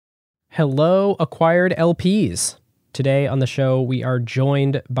Hello, acquired LPs. Today on the show, we are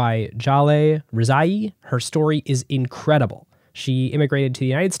joined by Jaleh Rizai. Her story is incredible. She immigrated to the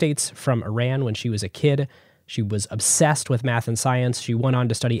United States from Iran when she was a kid. She was obsessed with math and science. She went on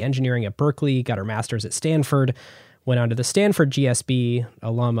to study engineering at Berkeley, got her master's at Stanford, went on to the Stanford GSB,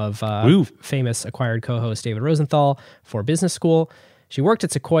 alum of famous acquired co-host David Rosenthal, for business school. She worked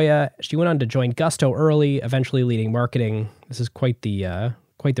at Sequoia. She went on to join Gusto early, eventually leading marketing. This is quite the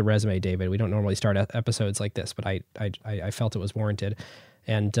resume, David. We don't normally start episodes like this, but I felt it was warranted.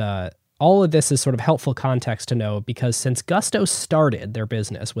 And all of this is sort of helpful context to know because since Gusto started their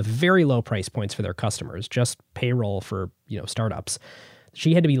business with very low price points for their customers, just payroll for startups,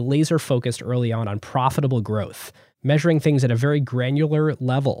 she had to be laser focused early on profitable growth, measuring things at a very granular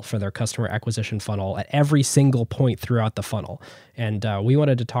level for their customer acquisition funnel at every single point throughout the funnel. And we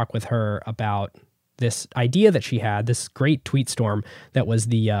wanted to talk with her about this idea that she had, this great tweet storm that was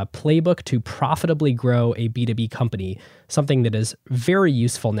the playbook to profitably grow a B2B company, something that is very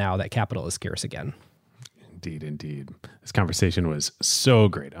useful now that capital is scarce again. Indeed. This conversation was so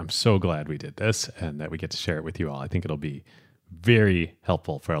great. I'm so glad we did this and that we get to share it with you all. I think it'll be very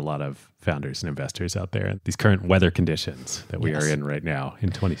helpful for a lot of founders and investors out there. These current weather conditions that we are in right now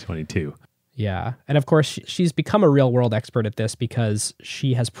in 2022. Yeah. And of course, she's become a real world expert at this because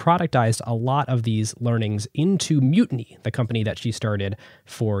she has productized a lot of these learnings into Mutiny, the company that she started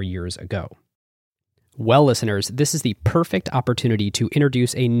 4 years ago. Well, listeners, this is the perfect opportunity to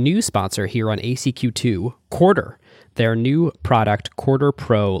introduce a new sponsor here on ACQ2, Quarter. Their new product, Quarter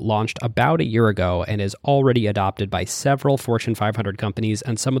Pro, launched about a year ago and is already adopted by several Fortune 500 companies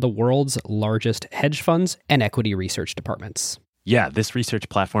and some of the world's largest hedge funds and equity research departments. Yeah, this research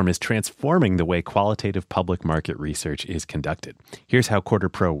platform is transforming the way qualitative public market research is conducted. Here's how Quarter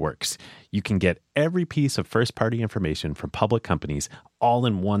Pro works. You can get every piece of first-party information from public companies all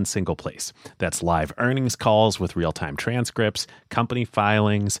in one single place. That's live earnings calls with real-time transcripts, company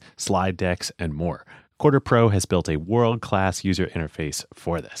filings, slide decks, and more. Quarter Pro has built a world-class user interface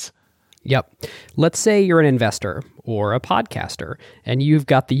for this. Yep. Let's say you're an investor or a podcaster, and you've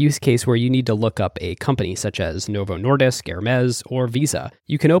got the use case where you need to look up a company such as Novo Nordisk, Hermes, or Visa.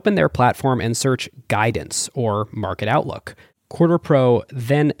 You can open their platform and search guidance or market outlook. Quarter Pro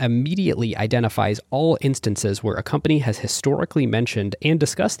then immediately identifies all instances where a company has historically mentioned and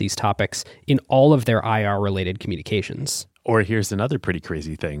discussed these topics in all of their IR-related communications. Or here's another pretty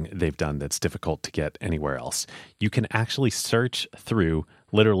crazy thing they've done that's difficult to get anywhere else. You can actually search through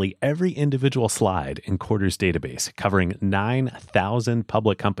literally every individual slide in Quarter's database, covering 9,000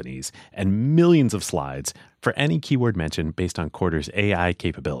 public companies and millions of slides for any keyword mentioned based on Quarter's AI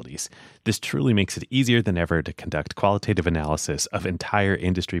capabilities. This truly makes it easier than ever to conduct qualitative analysis of entire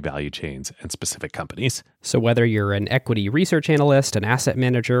industry value chains and specific companies. So whether you're an equity research analyst, an asset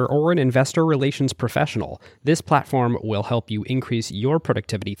manager, or an investor relations professional, this platform will help you increase your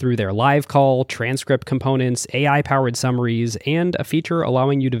productivity through their live call, transcript components, AI-powered summaries, and a feature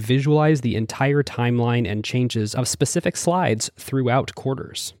allowing you to visualize the entire timeline and changes of specific slides throughout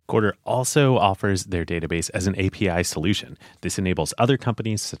quarters. Quarter also offers their database as an API solution. This enables other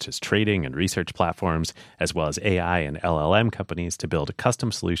companies such as trading and research platforms, as well as AI and LLM companies to build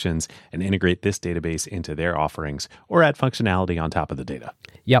custom solutions and integrate this database into their offerings or add functionality on top of the data.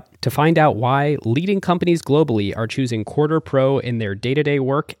 Yep. To find out why leading companies globally are choosing Quarter Pro in their day-to-day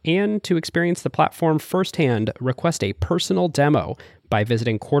work and to experience the platform firsthand, request a personal demo by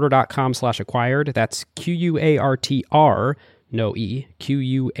visiting quarter.com/acquired. That's QUARTR, no E,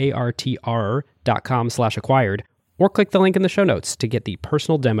 QUARTR.com/acquired, or click the link in the show notes to get the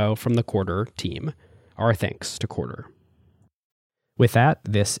personal demo from the Quarter team. Our thanks to Quarter. With that,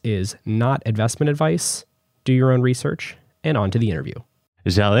 this is not investment advice. Do your own research, and on to the interview.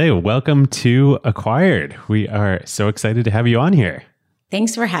 Jaleh, welcome to Acquired. We are so excited to have you on here.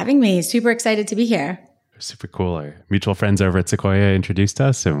 Thanks for having me. Super excited to be here. Super cool. Our mutual friends over at Sequoia introduced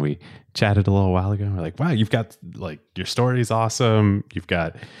us and we chatted a little while ago. We're like, wow, you've got your story's awesome. You've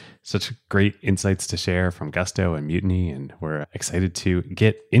got such great insights to share from Gusto and Mutiny, and we're excited to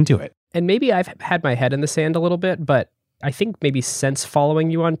get into it. And maybe I've had my head in the sand a little bit, but I think maybe since following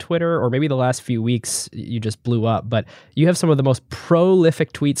you on Twitter, or maybe the last few weeks, you just blew up. But you have some of the most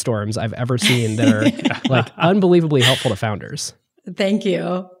prolific tweet storms I've ever seen that are unbelievably helpful to founders. Thank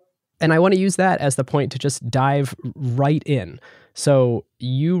you. And I want to use that as the point to just dive right in. So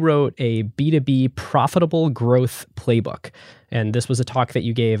you wrote a B2B profitable growth playbook. And this was a talk that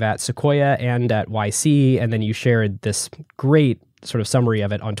you gave at Sequoia and at YC. And then you shared this great sort of summary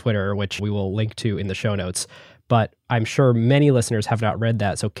of it on Twitter, which we will link to in the show notes. But I'm sure many listeners have not read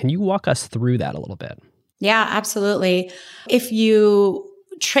that. So can you walk us through that a little bit? Yeah, absolutely. If you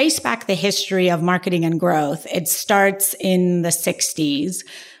trace back the history of marketing and growth, it starts in the 60s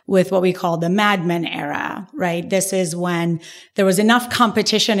with what we call the Mad Men era, right? This is when there was enough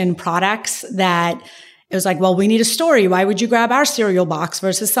competition in products that it was like, well, we need a story. Why would you grab our cereal box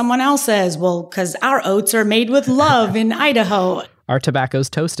versus someone else's? Well, because our oats are made with love in Idaho. Our tobacco's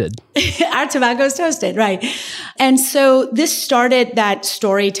toasted. Our tobacco's toasted, right. And so this started that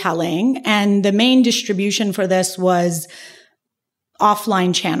storytelling, and the main distribution for this was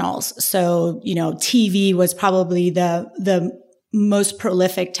offline channels. So, TV was probably the most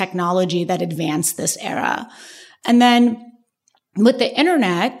prolific technology that advanced this era. And then with the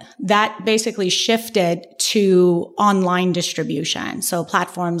internet, that basically shifted to online distribution. So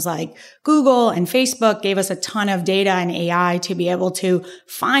platforms like Google and Facebook gave us a ton of data and AI to be able to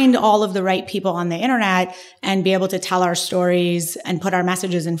find all of the right people on the internet and be able to tell our stories and put our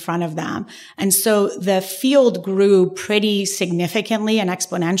messages in front of them. And so the field grew pretty significantly and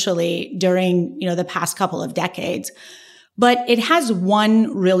exponentially during, the past couple of decades. But it has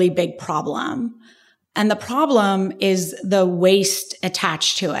one really big problem. And the problem is the waste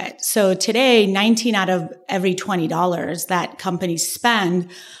attached to it. So today, 19 out of every $20 that companies spend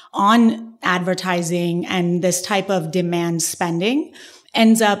on advertising and this type of demand spending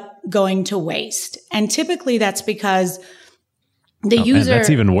ends up going to waste. And typically that's because the user... That's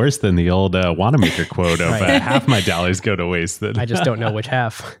even worse than the old Wanamaker quote of half my dollars go to waste. I just don't know which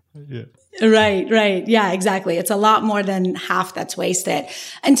half. Yeah. Right. Yeah, exactly. It's a lot more than half that's wasted.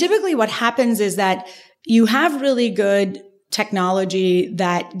 And typically what happens is that you have really good technology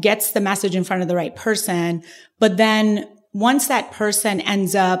that gets the message in front of the right person. But then once that person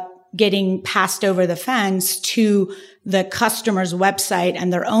ends up getting passed over the fence to the customer's website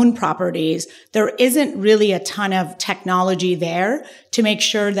and their own properties, there isn't really a ton of technology there to make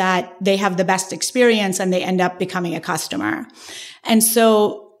sure that they have the best experience and they end up becoming a customer. And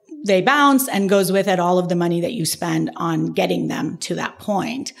so they bounce, and goes with it all of the money that you spend on getting them to that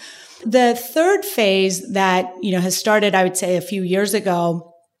point. The third phase that, has started, I would say, a few years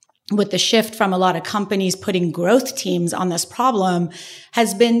ago with the shift from a lot of companies putting growth teams on this problem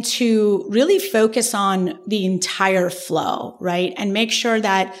has been to really focus on the entire flow, right? And make sure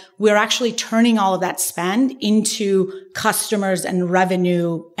that we're actually turning all of that spend into customers and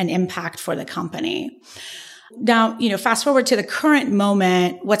revenue and impact for the company. Now, fast forward to the current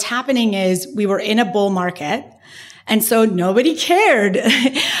moment, what's happening is we were in a bull market. And so nobody cared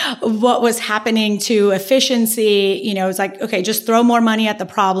what was happening to efficiency. It's like, okay, just throw more money at the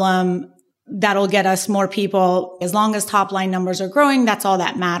problem. That'll get us more people. As long as top line numbers are growing, that's all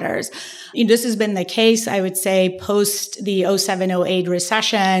that matters. This has been the case, I would say, post the 07-08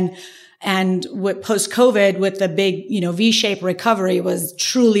 recession. And post-COVID, with the big, V-shaped recovery, was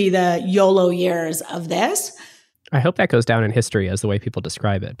truly the YOLO years of this. I hope that goes down in history as the way people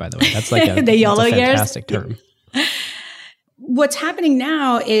describe it, by the way. That's like the YOLO that's a years. Fantastic term. What's happening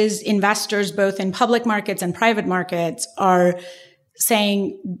now is investors, both in public markets and private markets, are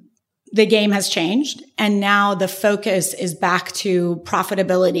saying the game has changed. And now the focus is back to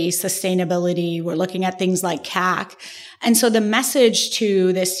profitability, sustainability. We're looking at things like CAC. And so the message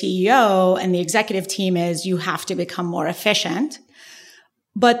to the CEO and the executive team is you have to become more efficient.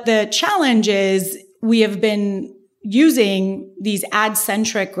 But the challenge is we have been using these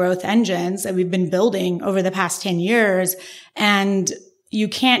ad-centric growth engines that we've been building over the past 10 years. And you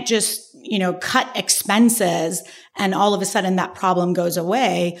can't just, cut expenses and all of a sudden that problem goes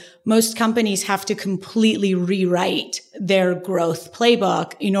away. Most companies have to completely rewrite their growth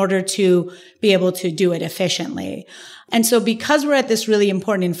playbook in order to be able to do it efficiently. And so because we're at this really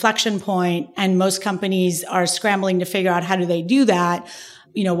important inflection point and most companies are scrambling to figure out how do they do that,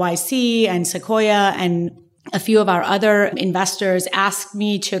 YC and Sequoia and a few of our other investors asked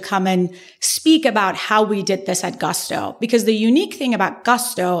me to come and speak about how we did this at Gusto. Because the unique thing about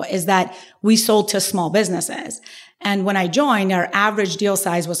Gusto is that we sold to small businesses. And when I joined, our average deal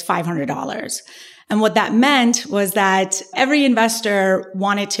size was $500. And what that meant was that every investor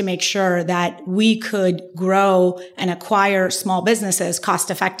wanted to make sure that we could grow and acquire small businesses cost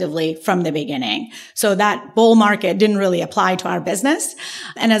effectively from the beginning. So that bull market didn't really apply to our business.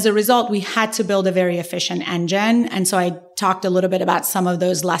 And as a result, we had to build a very efficient engine. And so I talked a little bit about some of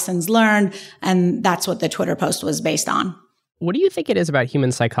those lessons learned. And that's what the Twitter post was based on. What do you think it is about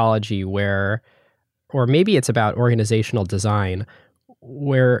human psychology or maybe it's about organizational design,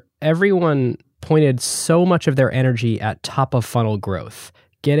 where everyone pointed so much of their energy at top of funnel growth,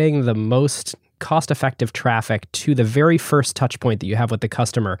 getting the most cost-effective traffic to the very first touch point that you have with the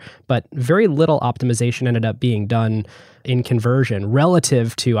customer, but very little optimization ended up being done in conversion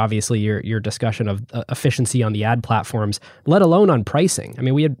relative to obviously your discussion of efficiency on the ad platforms, let alone on pricing. I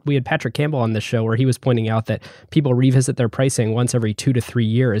mean, we had Patrick Campbell on this show where he was pointing out that people revisit their pricing once every 2 to 3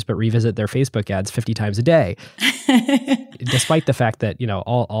 years, but revisit their Facebook ads 50 times a day. Despite the fact that,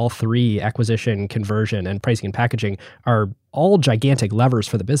 all three, acquisition, conversion, and pricing and packaging, are all gigantic levers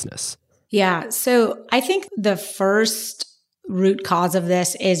for the business. Yeah. So I think the first root cause of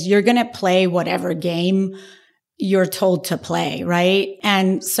this is you're going to play whatever game you're told to play, right?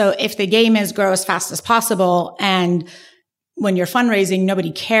 And so if the game is grow as fast as possible, and when you're fundraising,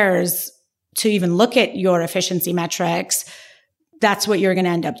 nobody cares to even look at your efficiency metrics, that's what you're going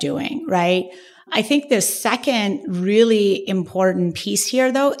to end up doing, right? I think the second really important piece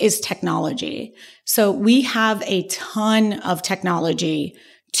here, though, is technology. So we have a ton of technology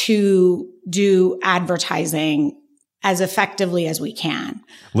to do advertising as effectively as we can.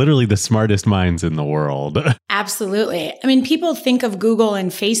 Literally the smartest minds in the world. Absolutely. I mean, people think of Google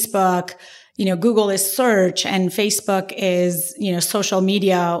and Facebook, Google is search and Facebook is, social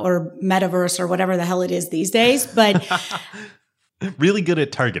media or metaverse or whatever the hell it is these days. But really good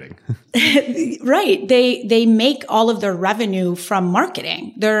at targeting. Right. They make all of their revenue from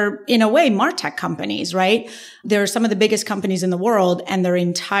marketing. They're, in a way, MarTech companies, right? They're some of the biggest companies in the world, and their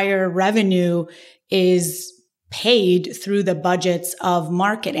entire revenue is paid through the budgets of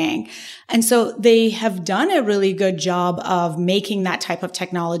marketing. And so they have done a really good job of making that type of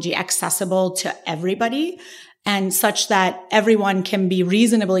technology accessible to everybody, and such that everyone can be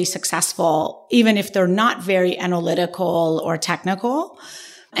reasonably successful, even if they're not very analytical or technical.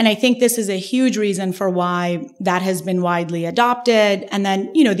 And I think this is a huge reason for why that has been widely adopted. And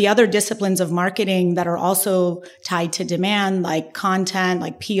then, the other disciplines of marketing that are also tied to demand, like content,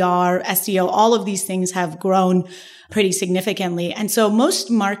 like PR, SEO, all of these things have grown pretty significantly. And so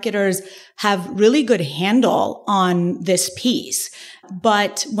most marketers have really good handle on this piece.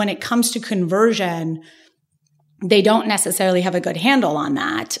 But when it comes to conversion, they don't necessarily have a good handle on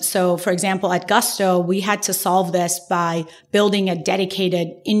that. So, for example, at Gusto, we had to solve this by building a dedicated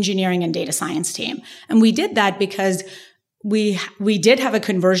engineering and data science team. And we did that because we did have a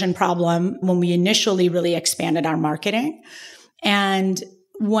conversion problem when we initially really expanded our marketing. And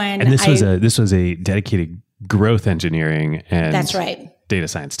this was a dedicated growth engineering and that's right. data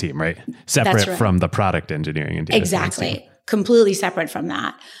science team, right? Separate from the product engineering and data science team. Exactly. Completely separate from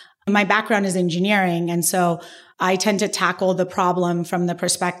that. My background is engineering, and so I tend to tackle the problem from the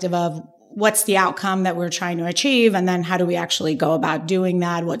perspective of what's the outcome that we're trying to achieve, and then how do we actually go about doing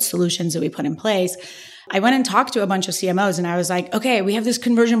that? What solutions do we put in place? I went and talked to a bunch of CMOs, and I was like, okay, we have this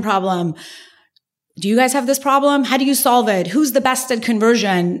conversion problem. Do you guys have this problem? How do you solve it? Who's the best at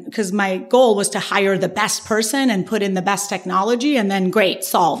conversion? Because my goal was to hire the best person and put in the best technology, and then great,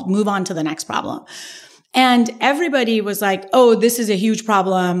 solved, move on to the next problem. And everybody was like, oh, this is a huge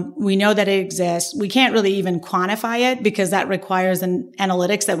problem. We know that it exists. We can't really even quantify it because that requires an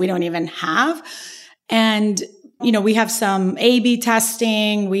analytics that we don't even have. And, we have some A/B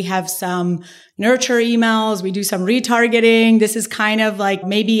testing. We have some nurture emails. We do some retargeting. This is kind of like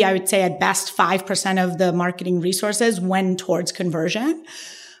maybe I would say at best 5% of the marketing resources went towards conversion.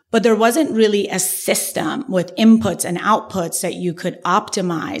 But there wasn't really a system with inputs and outputs that you could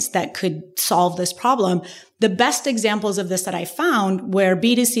optimize that could solve this problem. The best examples of this that I found were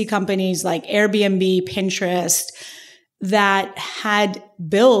B2C companies like Airbnb, Pinterest, that had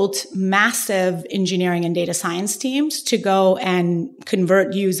built massive engineering and data science teams to go and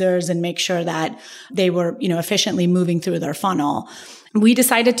convert users and make sure that they were, efficiently moving through their funnel. We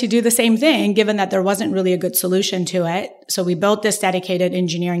decided to do the same thing, given that there wasn't really a good solution to it. So we built this dedicated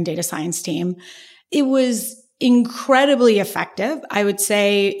engineering data science team. It was incredibly effective. I would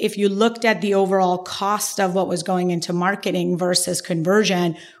say if you looked at the overall cost of what was going into marketing versus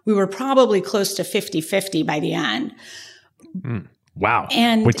conversion, we were probably close to 50-50 by the end. Wow.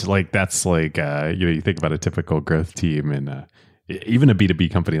 And which that's like, you think about a typical growth team and even a B2B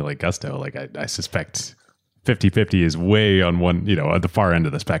company like Gusto, I suspect 50-50 is way on one, at the far end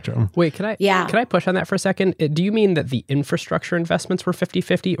of the spectrum. Wait, can I push on that for a second? Do you mean that the infrastructure investments were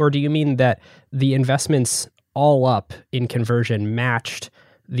 50-50, or do you mean that the investments all up in conversion matched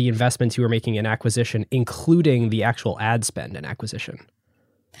the investments you were making in acquisition, including the actual ad spend in acquisition?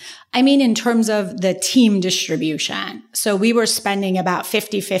 I mean, in terms of the team distribution. So we were spending about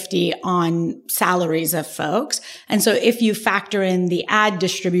 50-50 on salaries of folks. And so if you factor in the ad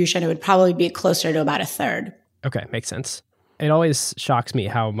distribution, it would probably be closer to about a third. Okay, makes sense. It always shocks me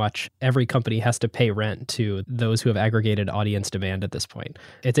how much every company has to pay rent to those who have aggregated audience demand at this point.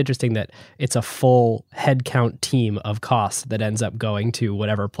 It's interesting that it's a full headcount team of costs that ends up going to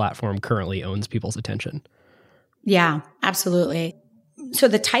whatever platform currently owns people's attention. Yeah, absolutely. So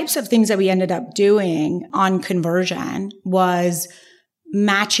the types of things that we ended up doing on conversion was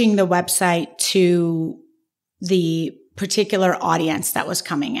matching the website to the particular audience that was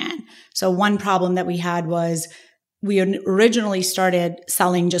coming in. So one problem that we had was we originally started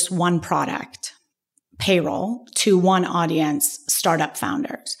selling just one product, payroll, to one audience, startup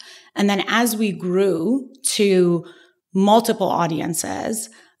founders. And then as we grew to multiple audiences,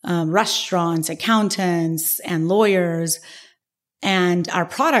 restaurants, accountants, and lawyers, and our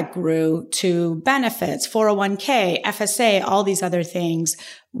product grew to benefits, 401k, FSA, all these other things,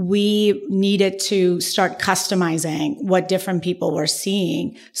 we needed to start customizing what different people were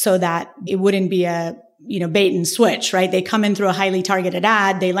seeing so that it wouldn't be a, bait and switch, right? They come in through a highly targeted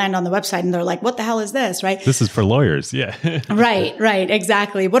ad, they land on the website and they're like, what the hell is this, right? This is for lawyers. Yeah. Right.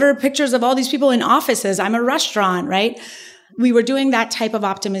 Exactly. What are pictures of all these people in offices? I'm a restaurant, right? We were doing that type of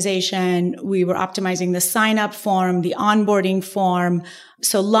optimization. We were optimizing the sign-up form, the onboarding form.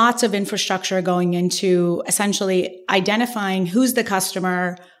 So lots of infrastructure going into essentially identifying who's the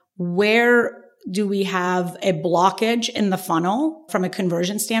customer, where do we have a blockage in the funnel from a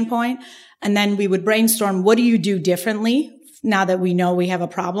conversion standpoint. And then we would brainstorm, what do you do differently now that we know we have a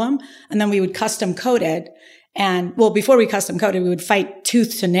problem? And then we would custom code it. And before we custom coded, we would fight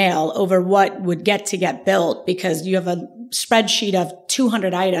tooth to nail over what would get built because you have a spreadsheet of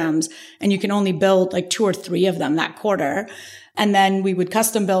 200 items and you can only build like 2 or 3 of them that quarter. And then we would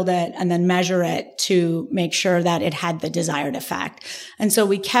custom build it and then measure it to make sure that it had the desired effect. And so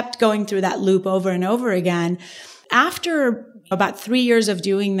we kept going through that loop over and over again. After about 3 years of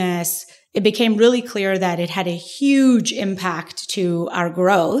doing this, it became really clear that it had a huge impact to our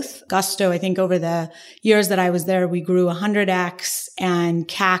growth. Gusto, I think over the years that I was there, we grew 100x and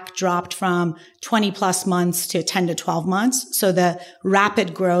CAC dropped from 20 plus months to 10 to 12 months. So the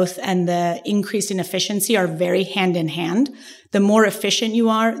rapid growth and the increase in efficiency are very hand in hand. The more efficient you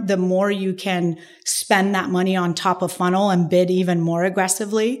are, the more you can spend that money on top of funnel and bid even more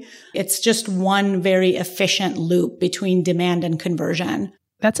aggressively. It's just one very efficient loop between demand and conversion.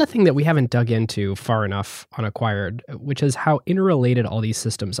 That's a thing that we haven't dug into far enough on Acquired, which is how interrelated all these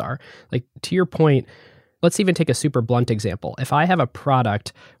systems are. Like, to your point, let's even take a super blunt example. If I have a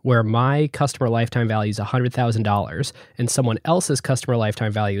product where my customer lifetime value is $100,000 and someone else's customer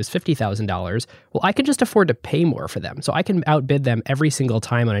lifetime value is $50,000, well, I can just afford to pay more for them. So I can outbid them every single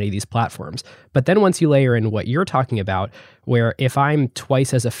time on any of these platforms. But then once you layer in what you're talking about, where if I'm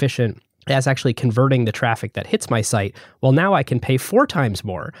twice as efficient as actually converting the traffic that hits my site, well, now I can pay 4 times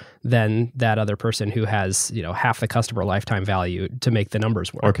more than that other person who has, half the customer lifetime value to make the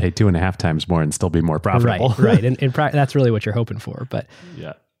numbers work. Or pay 2.5 times more and still be more profitable. Right. And that's really what you're hoping for. But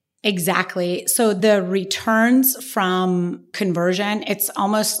yeah. Exactly. So the returns from conversion, it's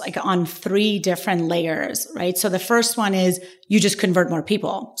almost like on 3 different layers, right? So the first one is you just convert more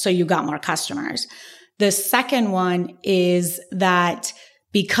people. So you got more customers. The second one is that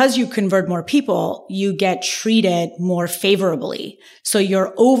because you convert more people, you get treated more favorably. So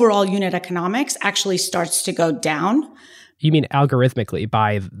your overall unit economics actually starts to go down. You mean algorithmically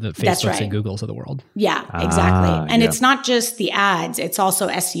by the Facebooks right. and Googles of the world? Yeah, exactly. And it's not just the ads, it's also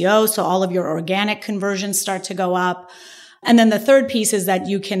SEO. So all of your organic conversions start to go up. And then the third piece is that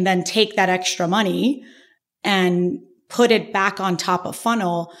you can then take that extra money and put it back on top of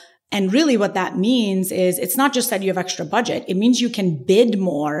funnel. And really what that means is it's not just that you have extra budget. It means you can bid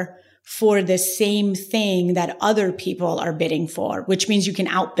more for the same thing that other people are bidding for, which means you can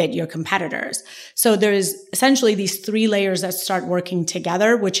outbid your competitors. So there's essentially these 3 layers that start working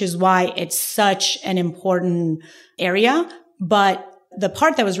together, which is why it's such an important area. But the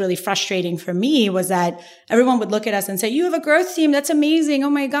part that was really frustrating for me was that everyone would look at us and say, you have a growth team. That's amazing. Oh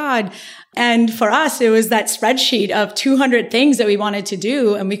my God. And for us, it was that spreadsheet of 200 things that we wanted to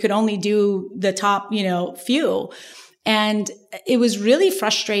do. And we could only do the top, few. And it was really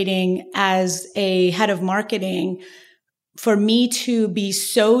frustrating as a head of marketing for me to be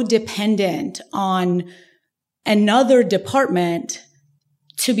so dependent on another department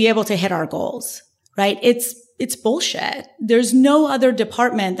to be able to hit our goals, right? It's bullshit. There's no other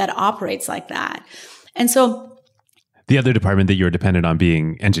department that operates like that. And so the other department that you're dependent on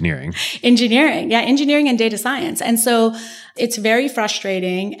being engineering. Engineering and data science. And so it's very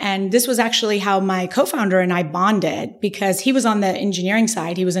frustrating. And this was actually how my co-founder and I bonded because he was on the engineering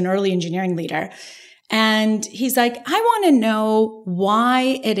side. He was an early engineering leader. And he's like, I want to know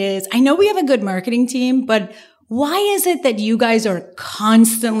why it is. I know we have a good marketing team, but why is it that you guys are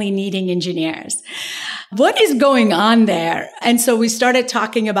constantly needing engineers? What is going on there? And so we started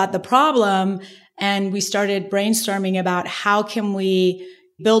talking about the problem, and we started brainstorming about how can we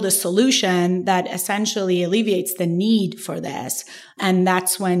build a solution that essentially alleviates the need for this. And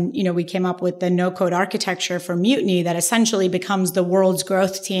that's when, we came up with the no-code architecture for Mutiny that essentially becomes the world's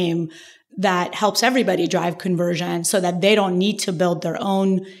growth team that helps everybody drive conversion so that they don't need to build their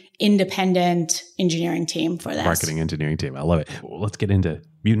own independent engineering team for this. Marketing engineering team. I love it. Well, let's get into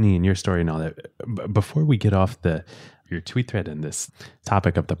Mutiny and your story and all that. Before we get off your tweet thread and this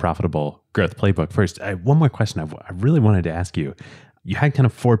topic of the profitable growth playbook, first, I have one more question I really wanted to ask you. You had kind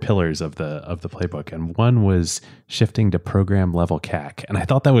of 4 pillars of the playbook, and one was shifting to program level CAC. And I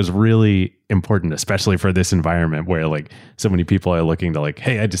thought that was really important, especially for this environment where like so many people are looking to like,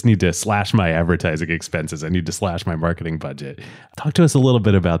 hey, I just need to slash my advertising expenses. I need to slash my marketing budget. Talk to us a little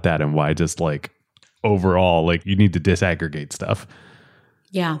bit about that and why just like overall, like you need to disaggregate stuff.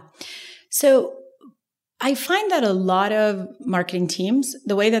 Yeah. So I find that a lot of marketing teams,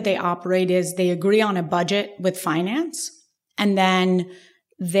 the way that they operate is they agree on a budget with finance, and then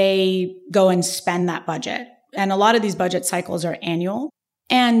they go and spend that budget. And a lot of these budget cycles are annual.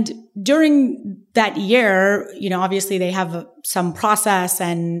 And during that year, obviously they have some process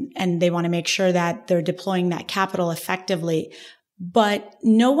and they want to make sure that they're deploying that capital effectively. But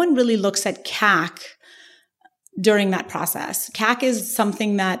no one really looks at CAC during that process. CAC is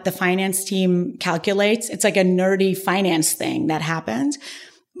something that the finance team calculates. It's like a nerdy finance thing that happens.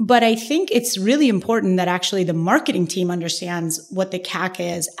 But I think it's really important that actually the marketing team understands what the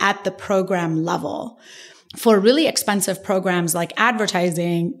CAC is at the program level. For really expensive programs like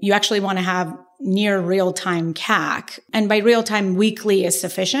advertising, you actually want to have near real-time CAC. And by real-time, weekly is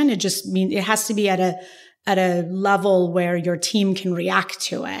sufficient. It just means it has to be at a level where your team can react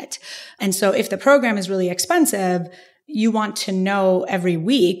to it. And so if the program is really expensive, you want to know every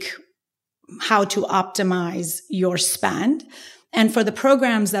week how to optimize your spend. And for the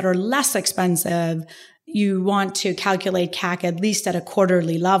programs that are less expensive, you want to calculate CAC at least at a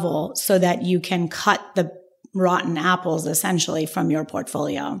quarterly level so that you can cut the rotten apples essentially from your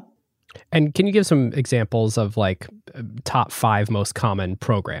portfolio. And can you give some examples of like top 5 most common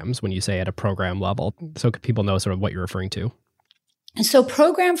programs when you say at a program level so people know sort of what you're referring to? So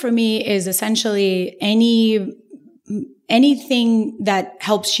program for me is essentially anything that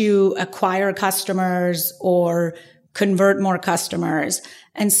helps you acquire customers or convert more customers.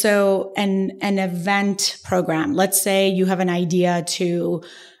 And so an event program, let's say you have an idea to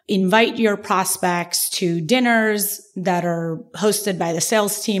invite your prospects to dinners that are hosted by the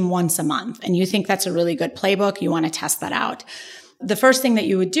sales team once a month. And you think that's a really good playbook. You want to test that out. The first thing that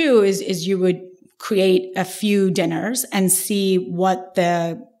you would do is you would create a few dinners and see what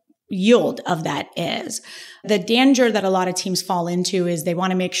the yield of that is. The danger that a lot of teams fall into is they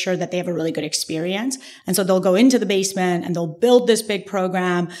want to make sure that they have a really good experience. And so they'll go into the basement and they'll build this big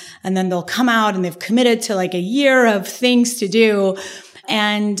program, and then they'll come out and they've committed to like a year of things to do.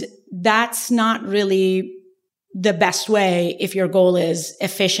 And that's not really the best way if your goal is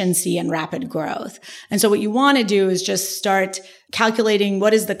efficiency and rapid growth. And so what you want to do is just start calculating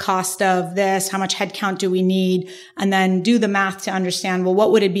what is the cost of this, how much headcount do we need, and then do the math to understand, well,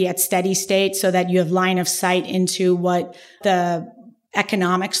 what would it be at steady state so that you have line of sight into what the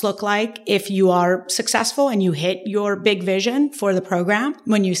economics look like if you are successful and you hit your big vision for the program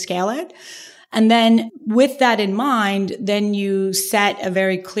when you scale it. And then with that in mind, then you set a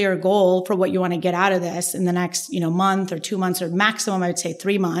very clear goal for what you want to get out of this in the next, month or 2 months, or maximum, I would say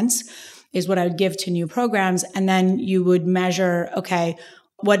 3 months is what I would give to new programs. And then you would measure, okay,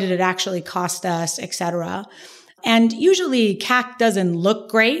 what did it actually cost us, et cetera. And usually CAC doesn't look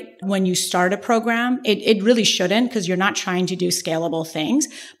great when you start a program. It really shouldn't, because you're not trying to do scalable things.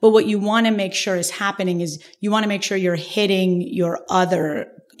 But what you want to make sure is happening is you want to make sure you're hitting your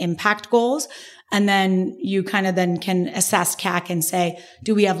other impact goals. And then you kind of then can assess CAC and say,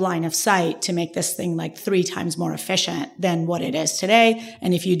 do we have line of sight to make this thing like 3 times more efficient than what it is today?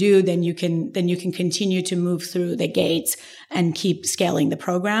 And if you do, then you can continue to move through the gates and keep scaling the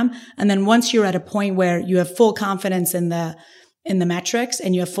program. And then once you're at a point where you have full confidence in the metrics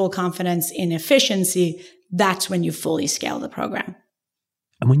and you have full confidence in efficiency, that's when you fully scale the program.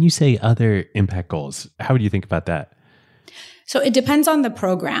 And when you say other impact goals, how would you think about that? So it depends on the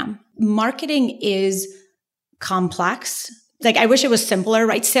program. Marketing is complex Like, I wish it was simpler,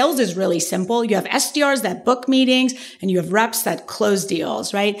 right? Sales is really simple. You have SDRs that book meetings and you have reps that close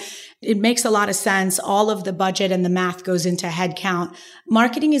deals, right? It makes a lot of sense. All of the budget and the math goes into headcount.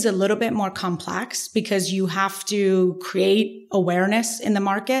 Marketing is a little bit more complex because you have to create awareness in the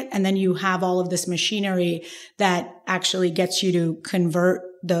market. And then you have all of this machinery that actually gets you to convert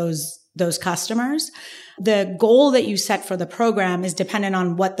those customers. The goal that you set for the program is dependent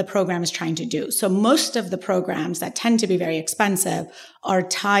on what the program is trying to do. So most of the programs that tend to be very expensive are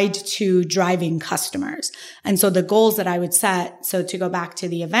tied to driving customers. And so the goals that I would set, so to go back to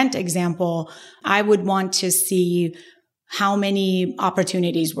the event example, I would want to see how many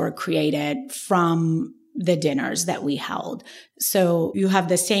opportunities were created from the dinners that we held. So you have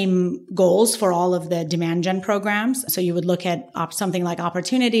the same goals for all of the demand gen programs. So you would look at something like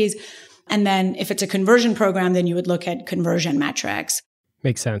opportunities. And then if it's a conversion program, then you would look at conversion metrics.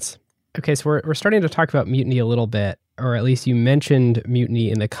 Makes sense. Okay, so we're starting to talk about Mutiny a little bit, or at least you mentioned Mutiny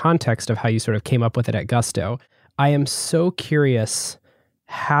in the context of how you sort of came up with it at Gusto. I am so curious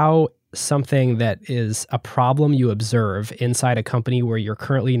how something that is a problem you observe inside a company where you're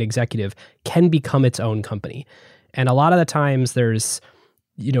currently an executive can become its own company. And a lot of the times there's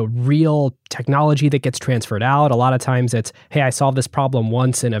real technology that gets transferred out. A lot of times it's, hey, I solved this problem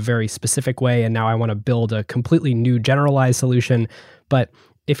once in a very specific way, and now I want to build a completely new generalized solution. But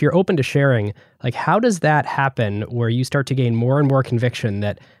if you're open to sharing, like, how does that happen where you start to gain more and more conviction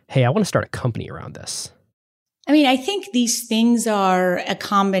that, hey, I want to start a company around this? I mean, I think these things are a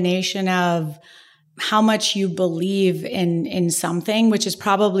combination of how much you believe in something, which is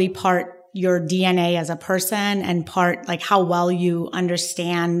probably part your DNA as a person and part like how well you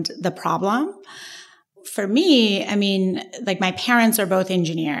understand the problem. For me, I mean, like, my parents are both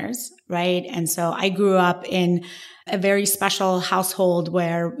engineers, right? And so I grew up in a very special household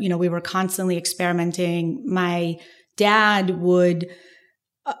where, we were constantly experimenting. My dad would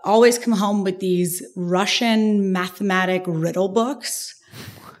always come home with these Russian mathematic riddle books.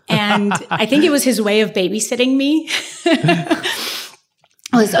 And I think it was his way of babysitting me.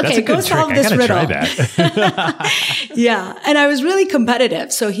 I was, okay, go solve this riddle. Try that. Yeah. And I was really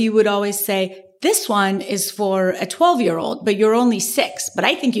competitive. So he would always say, this one is for a 12-year-old, but you're only 6, but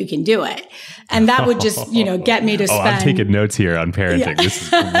I think you can do it. And that would just, get me to spend. I'm taking notes here on parenting. Yeah. This is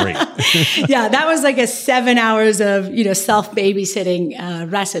great. Yeah. That was like a 7 hours of,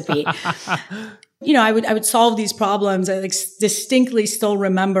 self-babysitting recipe. I would solve these problems. I distinctly still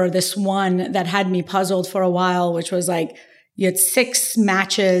remember this one that had me puzzled for a while, which was like, you had 6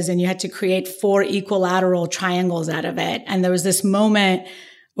 matches and you had to create 4 equilateral triangles out of it. And there was this moment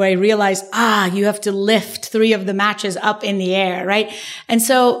where I realized, you have to lift 3 of the matches up in the air, right? And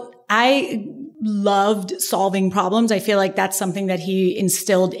so I loved solving problems. I feel like that's something that he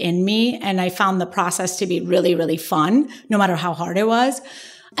instilled in me. And I found the process to be really, really fun, no matter how hard it was.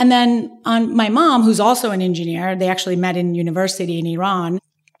 And then on my mom, who's also an engineer, they actually met in university in Iran.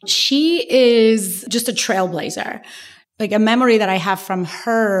 She is just a trailblazer. Like, a memory that I have from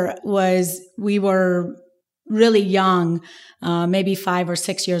her was we were really young, maybe 5 or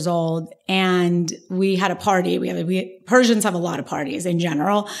 6 years old. And we had a party. Persians have a lot of parties in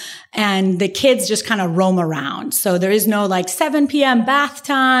general. And the kids just kind of roam around. So there is no like 7 p.m. bath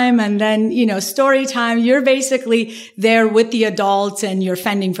time and then, story time. You're basically there with the adults and you're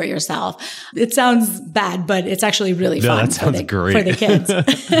fending for yourself. It sounds bad, but it's actually really fun. That sounds great. For the kids.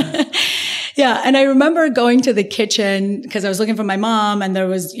 Yeah. And I remember going to the kitchen because I was looking for my mom and there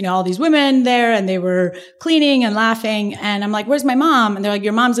was, all these women there and they were cleaning and laughing. And I'm like, where's my mom? And they're like,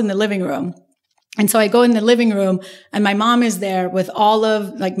 your mom's in the living room. And so I go in the living room and my mom is there with all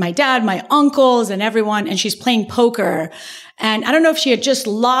of like my dad, my uncles and everyone. And she's playing poker. And I don't know if she had just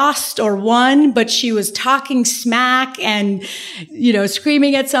lost or won, but she was talking smack and,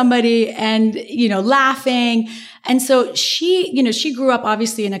 screaming at somebody and, laughing. And so she grew up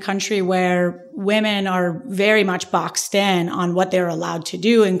obviously in a country where women are very much boxed in on what they're allowed to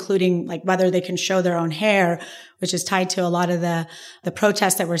do, including like whether they can show their own hair, which is tied to a lot of the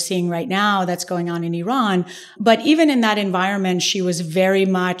protests that we're seeing right now that's going on in Iran. But even in that environment, she was very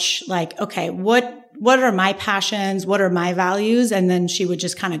much like, okay, what are my passions? What are my values? And then she would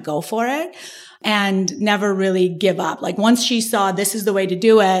just kind of go for it and never really give up. Like, once she saw this is the way to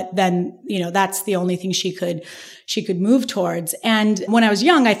do it, then, that's the only thing she could move towards. And when I was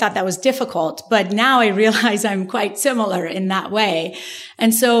young, I thought that was difficult, but now I realize I'm quite similar in that way.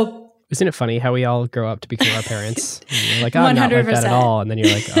 And so, isn't it funny how we all grow up to become our parents? And you're like, I'm not like that at all. And then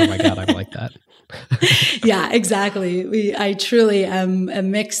you're like, oh my God, I'm like that. Yeah, exactly. I truly am a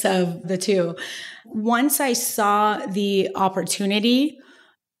mix of the two. Once I saw the opportunity,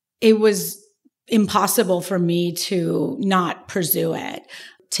 it was impossible for me to not pursue it.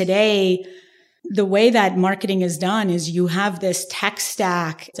 Today, the way that marketing is done is you have this tech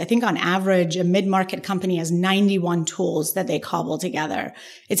stack. I think on average, a mid-market company has 91 tools that they cobble together.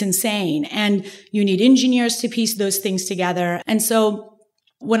 It's insane. And you need engineers to piece those things together. And so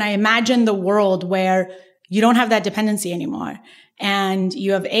when I imagine the world where you don't have that dependency anymore and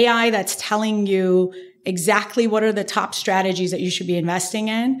you have AI that's telling you exactly what are the top strategies that you should be investing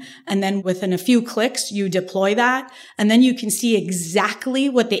in. And then within a few clicks, you deploy that. And then you can see exactly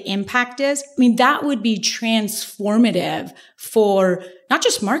what the impact is. I mean, that would be transformative for not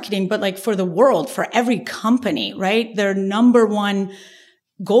just marketing, but like for the world, for every company, right? Their number one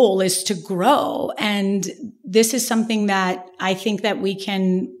goal is to grow. And this is something that I think that we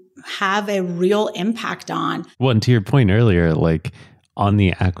can have a real impact on. Well, and to your point earlier, like, on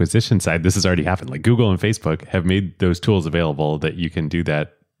the acquisition side, this has already happened. Like Google and Facebook have made those tools available that you can do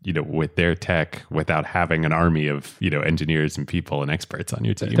that, with their tech without having an army of, engineers and people and experts on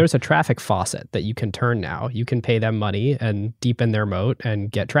your team. There's a traffic faucet that you can turn now. You can pay them money and deepen their moat and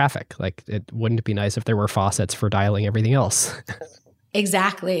get traffic. Like, it wouldn't be nice if there were faucets for dialing everything else.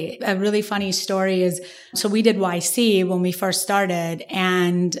 Exactly. A really funny story is, so we did YC when we first started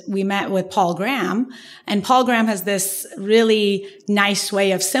and we met with Paul Graham, and Paul Graham has this really nice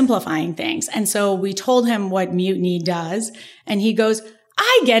way of simplifying things. And so we told him what Mutiny does and he goes,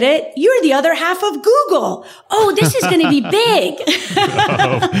 I get it. You're the other half of Google. Oh, this is going to be big.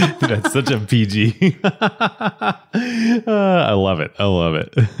 Oh, that's such a PG. I love it. I love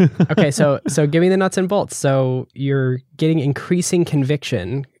it. Okay, so give me the nuts and bolts. So you're getting increasing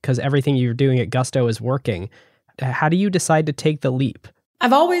conviction because everything you're doing at Gusto is working. How do you decide to take the leap?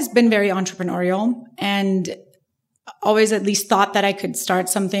 I've always been very entrepreneurial and always at least thought that I could start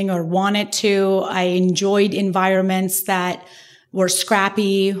something or wanted to. I enjoyed environments that were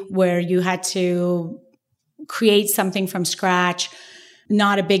scrappy, where you had to create something from scratch.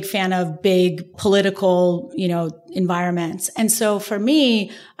 Not a big fan of big political, environments. And so for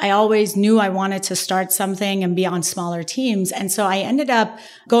me, I always knew I wanted to start something and be on smaller teams. And so I ended up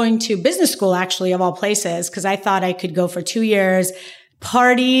going to business school, actually, of all places, because I thought I could go for 2 years,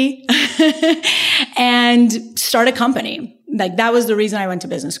 party, and start a company. Like, that was the reason I went to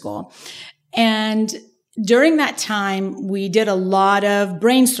business school. And during that time, we did a lot of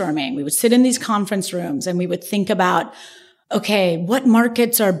brainstorming. We would sit in these conference rooms and we would think about, okay, what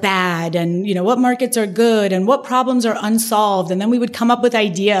markets are bad and, what markets are good and what problems are unsolved. And then we would come up with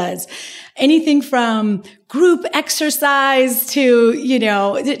ideas, anything from group exercise to,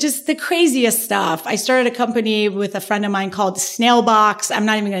 just the craziest stuff. I started a company with a friend of mine called Snailbox. I'm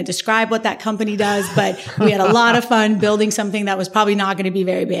not even going to describe what that company does, but we had a lot of fun building something that was probably not going to be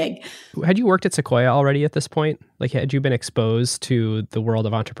very big. Had you worked at Sequoia already at this point? Like, had you been exposed to the world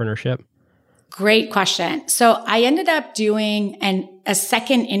of entrepreneurship? Great question. So I ended up doing a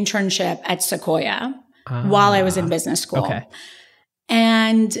second internship at Sequoia while I was in business school. Okay.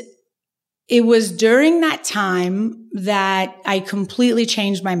 And it was during that time that I completely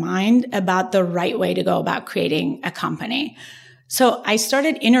changed my mind about the right way to go about creating a company. So I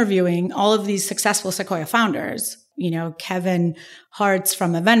started interviewing all of these successful Sequoia founders, Kevin Hartz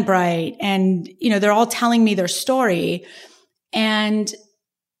from Eventbrite, and, they're all telling me their story. And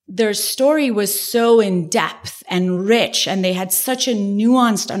their story was so in depth and rich, and they had such a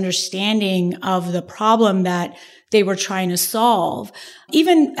nuanced understanding of the problem that they were trying to solve,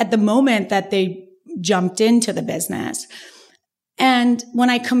 even at the moment that they jumped into the business. And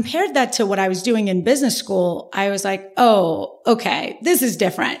when I compared that to what I was doing in business school, I was like, oh, okay, this is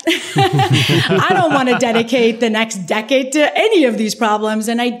different. I don't want to dedicate the next decade to any of these problems.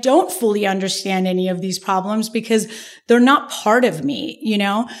 And I don't fully understand any of these problems because they're not part of me,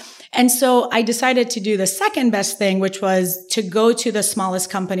 And so I decided to do the second best thing, which was to go to the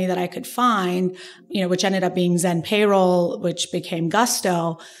smallest company that I could find, which ended up being Zen Payroll, which became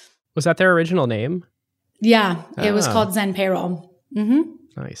Gusto. Was that their original name? Yeah, it was called Zen Payroll. Mm-hmm.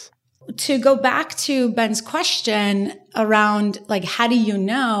 Nice. To go back to Ben's question around, like, how do you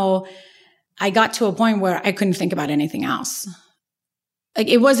know? I got to a point where I couldn't think about anything else. Like,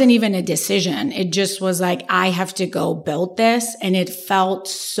 it wasn't even a decision. It just was like, I have to go build this. And it felt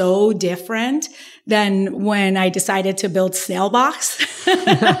so different than when I decided to build Snailbox.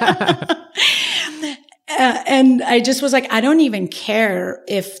 And I just was like, I don't even care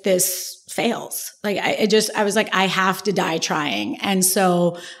if this fails. Like, I was like, I have to die trying. And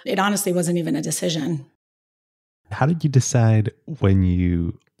so it honestly wasn't even a decision. How did you decide when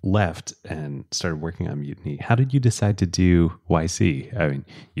you left and started working on Mutiny? How did you decide to do YC? I mean,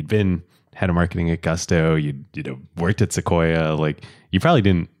 you'd been head of marketing at Gusto, you'd worked at Sequoia. Like, you probably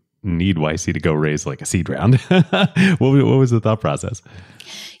didn't need YC to go raise like a seed round. What was the thought process?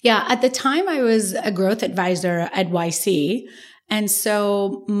 Yeah, at the time I was a growth advisor at YC. And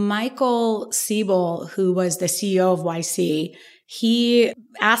so Michael Siebel, who was the CEO of YC, he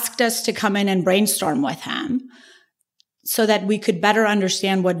asked us to come in and brainstorm with him so that we could better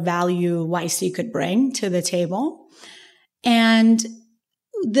understand what value YC could bring to the table. And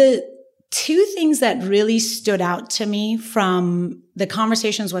the two things that really stood out to me from the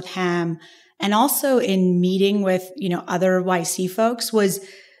conversations with him and also in meeting with, other YC folks was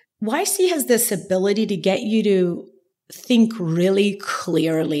YC has this ability to get you to think really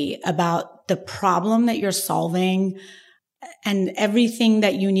clearly about the problem that you're solving and everything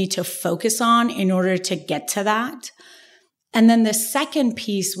that you need to focus on in order to get to that. And then the second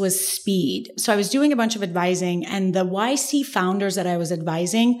piece was speed. So I was doing a bunch of advising, and the YC founders that I was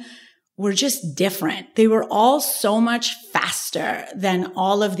advising were just different. They were all so much faster than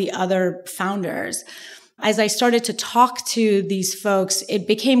all of the other founders. As I started to talk to these folks, it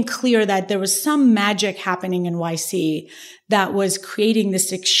became clear that there was some magic happening in YC that was creating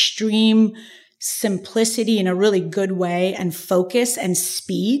this extreme simplicity in a really good way and focus and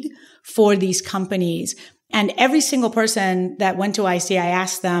speed for these companies. And every single person that went to YC, I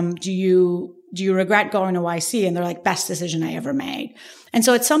asked them, do you regret going to YC? And they're like, best decision I ever made. And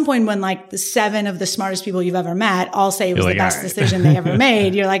so at some point when like the 7 of the smartest people you've ever met all say it was the best decision they ever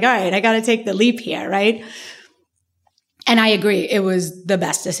made, you're like, all right, I got to take the leap here, right? And I agree. It was the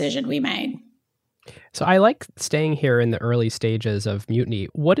best decision we made. So I like staying here in the early stages of Mutiny.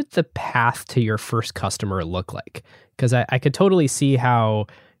 What did the path to your first customer look like? Because I could totally see how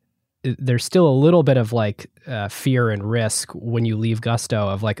there's still a little bit of like fear and risk when you leave Gusto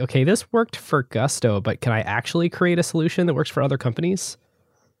of like, okay, this worked for Gusto, but can I actually create a solution that works for other companies?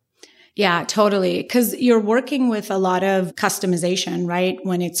 Yeah, totally. Because you're working with a lot of customization, right?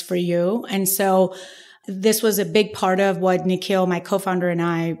 When it's for you. And so this was a big part of what Nikhil, my co-founder, and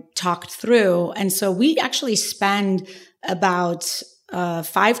I talked through. And so we actually spend about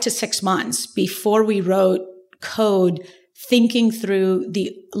 5 to 6 months before we wrote code thinking through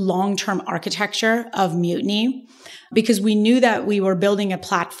the long-term architecture of Mutiny, because we knew that we were building a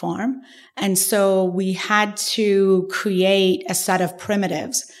platform. And so we had to create a set of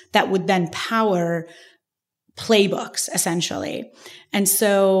primitives that would then power playbooks, essentially. And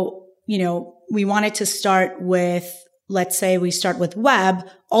so, we wanted to start with, let's say we start with web.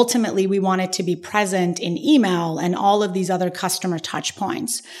 Ultimately, we wanted to be present in email and all of these other customer touch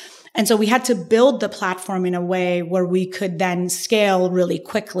points. And so we had to build the platform in a way where we could then scale really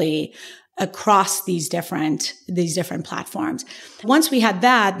quickly across these different platforms. Once we had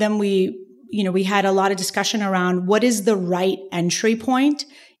that, then we had a lot of discussion around what is the right entry point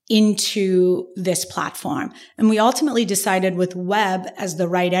into this platform. And we ultimately decided with web as the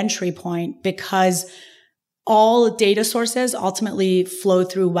right entry point because all data sources ultimately flow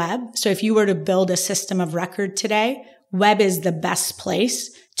through web. So if you were to build a system of record today, web is the best place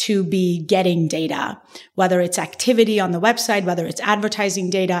to be getting data, whether it's activity on the website, whether it's advertising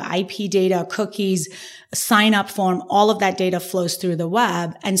data, IP data, cookies, sign up form, all of that data flows through the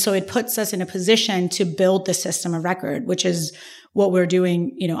web. And so it puts us in a position to build the system of record, which is what we're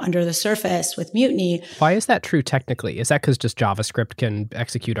doing, under the surface with Mutiny. Why is that true technically? Is that because just JavaScript can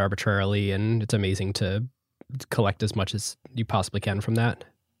execute arbitrarily and it's amazing to collect as much as you possibly can from that?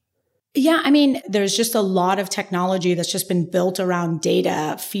 Yeah, there's just a lot of technology that's just been built around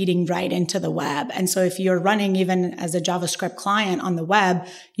data feeding right into the web. And so if you're running even as a JavaScript client on the web,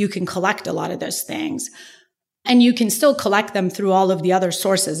 you can collect a lot of those things. And you can still collect them through all of the other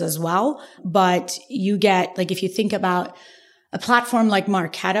sources as well. But you get, like, if you think about a platform like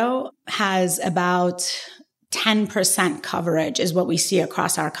Marketo has about 10% coverage is what we see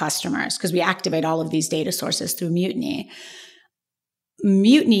across our customers because we activate all of these data sources through Mutiny.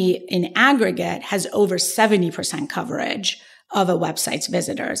 Mutiny in aggregate has over 70% coverage of a website's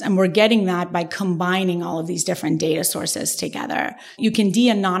visitors. And we're getting that by combining all of these different data sources together. You can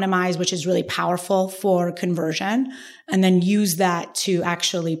de-anonymize, which is really powerful for conversion, and then use that to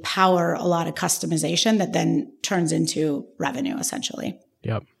actually power a lot of customization that then turns into revenue, essentially.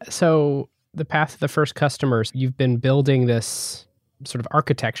 Yep. So the path to the first customers, you've been building this sort of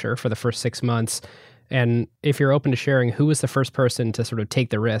architecture for the first 6 months. And if you're open to sharing, who was the first person to sort of take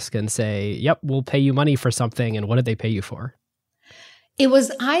the risk and say, yep, we'll pay you money for something, and what did they pay you for? It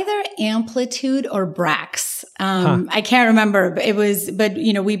was either Amplitude or Brex. I can't remember, but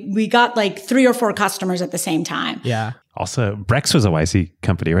we got like 3 or 4 customers at the same time. Yeah. Also, Brex was a YC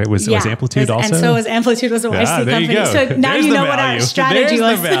company, right? Was Amplitude also? And so was Amplitude was a YC company. So now you know what our strategy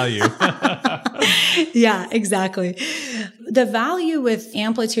was. There's the value. Yeah, exactly. The value with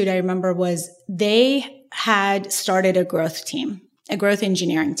Amplitude, I remember, was they had started a growth team, a growth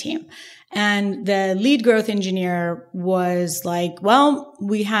engineering team. And the lead growth engineer was like, well,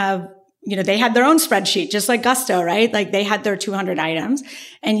 we have, they had their own spreadsheet, just like Gusto, right? Like they had their 200 items.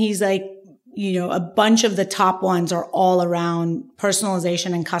 And he's like, a bunch of the top ones are all around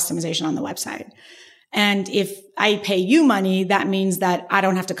personalization and customization on the website. And if I pay you money, that means that I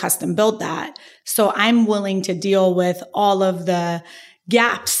don't have to custom build that. So I'm willing to deal with all of the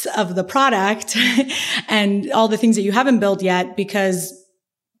gaps of the product and all the things that you haven't built yet, because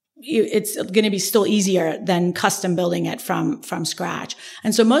it's going to be still easier than custom building it from scratch.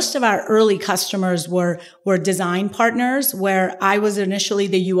 And so most of our early customers were design partners, where I was initially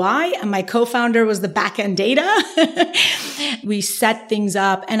the UI and my co-founder was the back-end data. We set things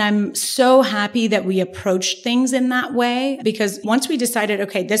up, and I'm so happy that we approached things in that way, because once we decided,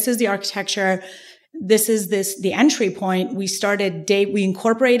 okay, this is the architecture, this is the entry point, we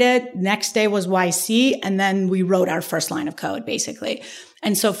incorporated, next day was YC, and then we wrote our first line of code, basically.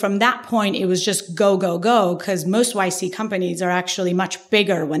 And so from that point, it was just go, go, go, because most YC companies are actually much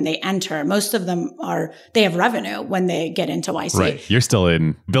bigger when they enter. Most of them they have revenue when they get into YC. Right. You're still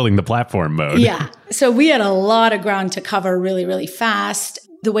in building the platform mode. Yeah. So we had a lot of ground to cover really, really fast.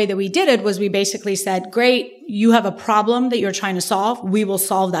 The way that we did it was we basically said, great, you have a problem that you're trying to solve. We will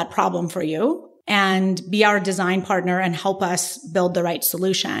solve that problem for you and be our design partner and help us build the right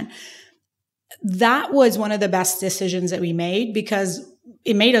solution. That was one of the best decisions that we made, because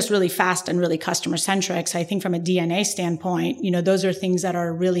it made us really fast and really customer centric. So I think from a DNA standpoint, those are things that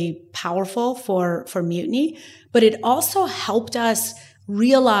are really powerful for Mutiny, but it also helped us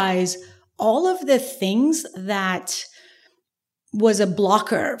realize all of the things that was a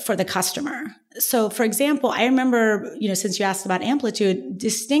blocker for the customer. So for example, I remember, since you asked about Amplitude,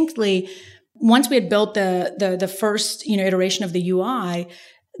 distinctly, once we had built the first, iteration of the UI,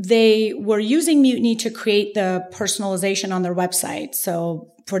 they were using Mutiny to create the personalization on their website.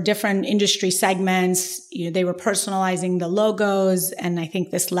 So for different industry segments, they were personalizing the logos. And I think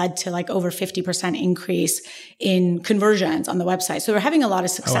this led to like over 50% increase in conversions on the website. So we're having a lot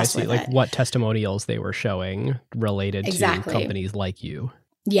of success with it. Like what testimonials they were showing related to companies like you.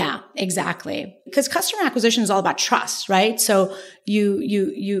 Yeah, exactly. Because customer acquisition is all about trust, right? So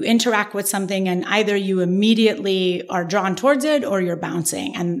you interact with something and either you immediately are drawn towards it or you're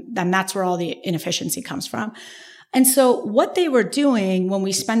bouncing. And then that's where all the inefficiency comes from. And so what they were doing when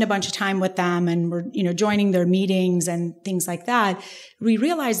we spend a bunch of time with them and we're, joining their meetings and things like that, we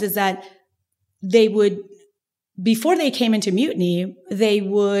realized is that they would, before they came into Mutiny, they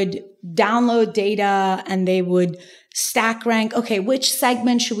would download data and they would stack rank. Okay, which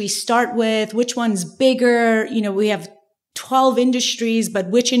segment should we start with? Which one's bigger? We have 12 industries, but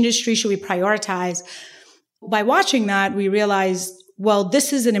which industry should we prioritize? By watching that, we realized, well,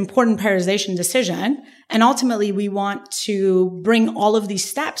 this is an important prioritization decision. And ultimately, we want to bring all of these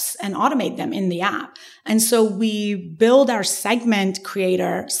steps and automate them in the app. And so we build our segment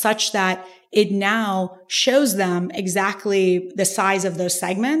creator such that it now shows them exactly the size of those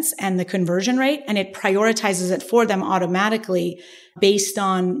segments and the conversion rate, and it prioritizes it for them automatically based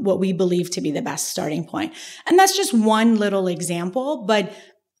on what we believe to be the best starting point. And that's just one little example, but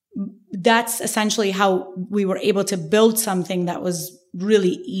that's essentially how we were able to build something that was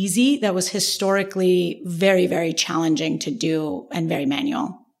really easy, that was historically very, very challenging to do and very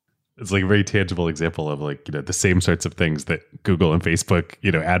manual. It's like a very tangible example of like, the same sorts of things that Google and Facebook,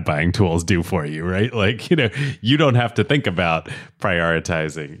 ad buying tools do for you, right? Like, you don't have to think about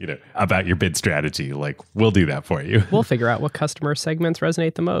prioritizing, about your bid strategy. Like, we'll do that for you. We'll figure out what customer segments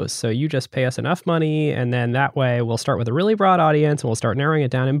resonate the most. So you just pay us enough money, and then that way we'll start with a really broad audience and we'll start narrowing it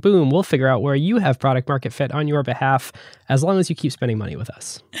down, and boom, we'll figure out where you have product market fit on your behalf, as long as you keep spending money with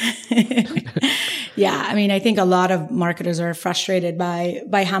us. Yeah. I mean, I think a lot of marketers are frustrated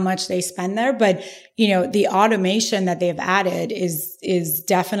by how much they spend there, but the automation that they've added is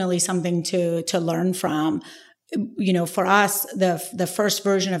definitely something to learn from. For us, the first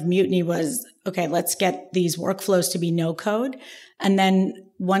version of Mutiny was, okay, let's get these workflows to be no code. And then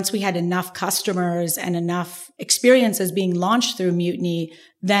once we had enough customers and enough experiences being launched through Mutiny,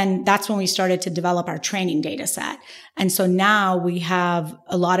 then that's when we started to develop our training data set. And so now we have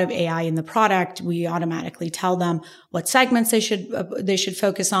a lot of AI in the product. We automatically tell them what segments they should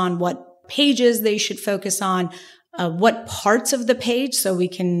focus on, what pages they should focus on, what parts of the page, so we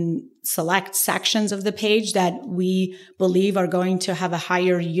can select sections of the page that we believe are going to have a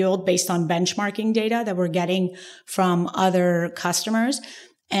higher yield based on benchmarking data that we're getting from other customers.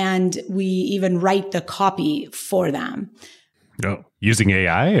 And we even write the copy for them. Oh, using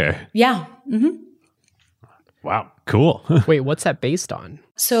AI? Yeah. Wow. Cool. Wait, what's that based on?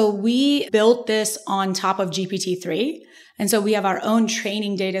 So we built this on top of GPT-3. And so we have our own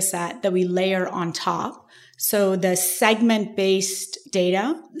training data set that we layer on top. So the segment-based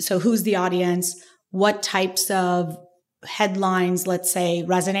data, so who's the audience, what types of headlines, let's say,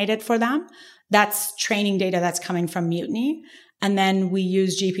 resonated for them, that's training data that's coming from Mutiny. And then we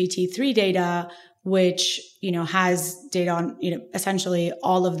use GPT-3 data, which, has data on, essentially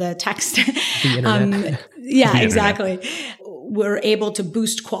all of the text. The internet. Yeah, exactly. We're able to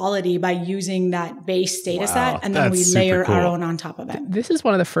boost quality by using that base data set, and then we layer our own on top of it. This is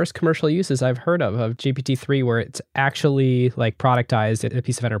one of the first commercial uses I've heard of GPT-3 where it's actually like productized a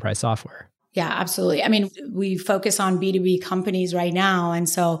piece of enterprise software. Yeah, absolutely. I mean, we focus on B2B companies right now. And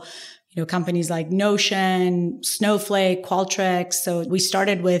so, companies like Notion, Snowflake, Qualtrics. So we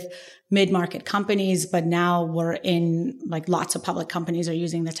started with mid-market companies, but now we're in like lots of public companies are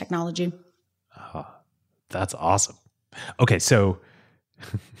using the technology. Oh, that's awesome. Okay, so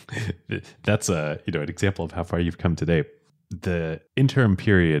that's an example of how far you've come today. The interim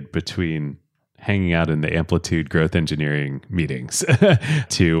period between hanging out in the Amplitude growth engineering meetings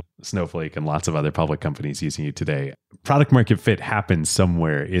to Snowflake and lots of other public companies using you today, product market fit happens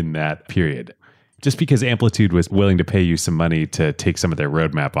somewhere in that period. Just because Amplitude was willing to pay you some money to take some of their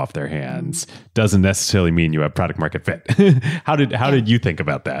roadmap off their hands doesn't necessarily mean you have product market fit. How did you think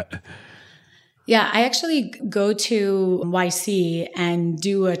about that? Yeah, I actually go to YC and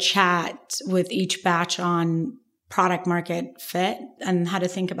do a chat with each batch on product market fit and how to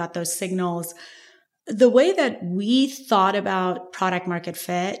think about those signals. The way that we thought about product market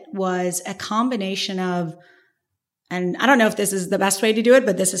fit was a combination of, and I don't know if this is the best way to do it,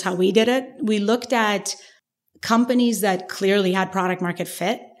 but this is how we did it. We looked at companies that clearly had product market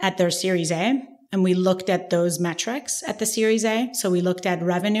fit at their Series A, and we looked at those metrics at the Series A. So we looked at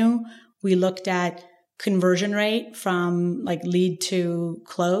revenue, we looked at conversion rate from like lead to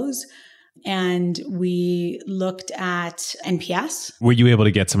close, and we looked at NPS. Were you able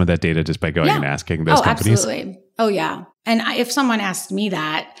to get some of that data just by going and asking those companies? Absolutely. Oh, yeah. And if someone asked me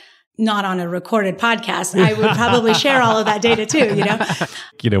that, not on a recorded podcast, I would probably share all of that data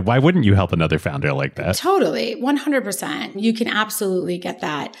too, Why wouldn't you help another founder like that? Totally. 100%. You can absolutely get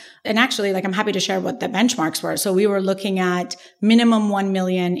that. And actually, I'm happy to share what the benchmarks were. So we were looking at minimum 1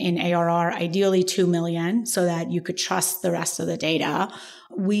 million in ARR, ideally 2 million, so that you could trust the rest of the data.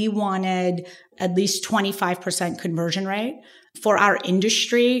 We wanted at least 25% conversion rate. For our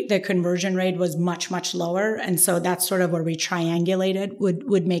industry, the conversion rate was much, much lower. And so that's sort of where we triangulated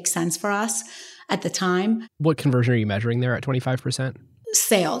would make sense for us at the time. What conversion are you measuring there at 25%?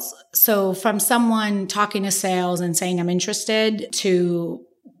 Sales. So from someone talking to sales and saying, I'm interested, to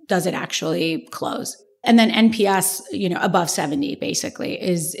does it actually close? And then NPS, above 70 basically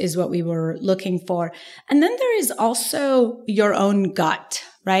is what we were looking for. And then there is also your own gut,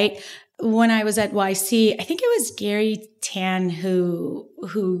 right? When I was at YC, I think it was Gary Tan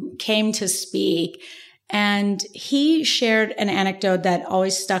who came to speak, and he shared an anecdote that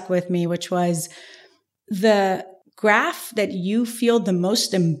always stuck with me, which was the graph that you feel the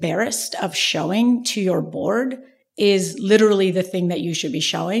most embarrassed of showing to your board is literally the thing that you should be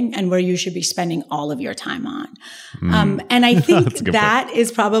showing and where you should be spending all of your time on. And I think that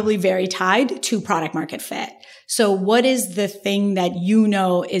is probably very tied to product market fit. So what is the thing that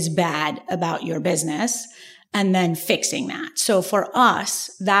is bad about your business, and then fixing that? So for us,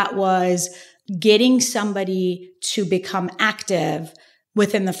 that was getting somebody to become active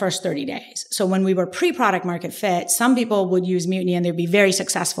within the first 30 days. So when we were pre-product market fit, some people would use Mutiny and they'd be very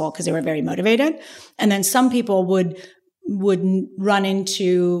successful because they were very motivated. And then some people would run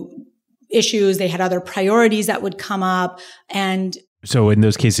into issues. They had other priorities that would come up. And so in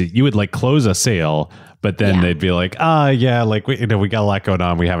those cases, you would close a sale, but then they'd be like, we got a lot going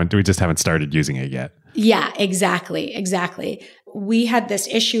on. We just haven't started using it yet. Yeah, exactly. We had this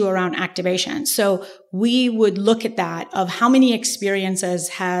issue around activation. So we would look at that of how many experiences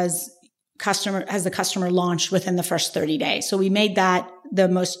has the customer launched within the first 30 days. So we made that the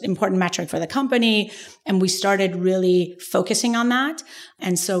most important metric for the company, and we started really focusing on that.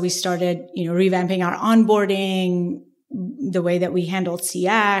 And so we started, revamping our onboarding, the way that we handled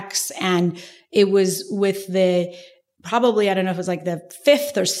CX. And it was with probably, I don't know if it was the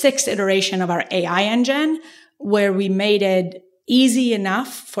 5th or 6th iteration of our AI engine, where we made it easy enough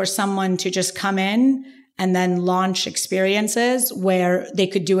for someone to just come in and then launch experiences where they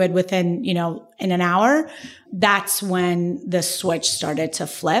could do it within, in an hour. That's when the switch started to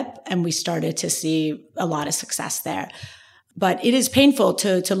flip, and we started to see a lot of success there. But it is painful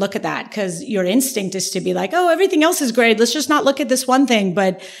to look at that, because your instinct is to be like, oh, everything else is great. Let's just not look at this one thing.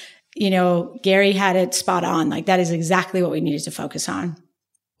 But Gary had it spot on. Like that is exactly what we needed to focus on.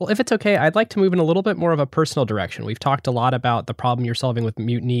 Well, if it's okay, I'd like to move in a little bit more of a personal direction. We've talked a lot about the problem you're solving with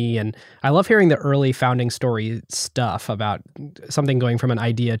Mutiny, and I love hearing the early founding story stuff about something going from an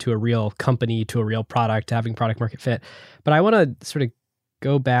idea to a real company to a real product to having product market fit. But I want to sort of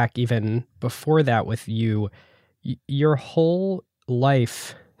go back even before that with you. Your whole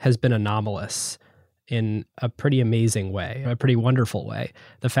life has been anomalous in a pretty amazing way, a pretty wonderful way.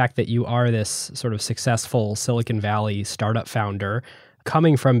 The fact that you are this sort of successful Silicon Valley startup founder,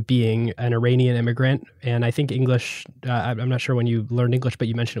 coming from being an Iranian immigrant, and I think English, I'm not sure when you learned English, but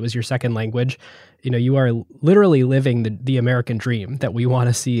you mentioned it was your second language. You are literally living the American dream that we want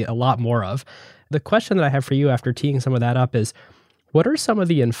to see a lot more of. The question that I have for you after teeing some of that up is, what are some of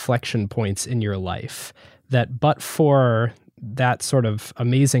the inflection points in your life that, but for that sort of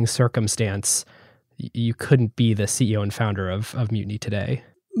amazing circumstance, you couldn't be the CEO and founder of Mutiny today?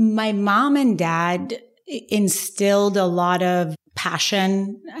 My mom and dad instilled a lot of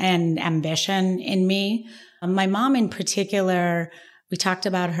passion and ambition in me. My mom in particular, we talked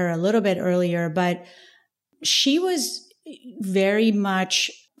about her a little bit earlier, but she was very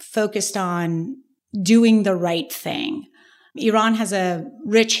much focused on doing the right thing. Iran has a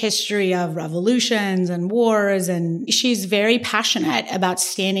rich history of revolutions and wars, and she's very passionate about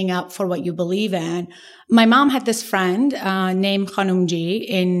standing up for what you believe in. My mom had this friend named Khanumji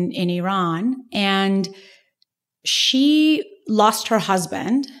in Iran, and she lost her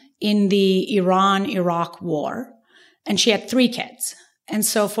husband in the Iran-Iraq war, and she had 3 kids. And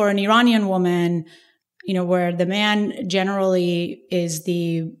so for an Iranian woman, where the man generally is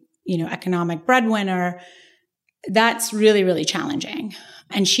the, economic breadwinner, that's really, really challenging.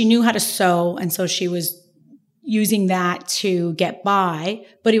 And she knew how to sew, and so she was using that to get by,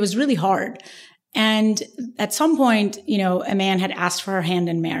 but it was really hard. And at some point, a man had asked for her hand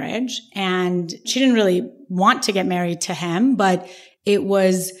in marriage, and she didn't really want to get married to him, but it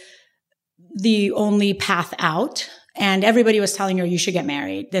was the only path out. And everybody was telling her, you should get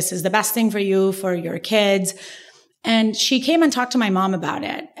married. This is the best thing for you, for your kids. And she came and talked to my mom about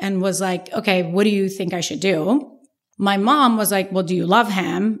it and was like, okay, what do you think I should do? My mom was like, well, do you love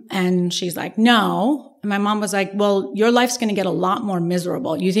him? And she's like, no. And my mom was like, well, your life's going to get a lot more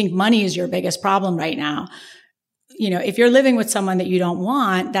miserable. You think money is your biggest problem right now. If you're living with someone that you don't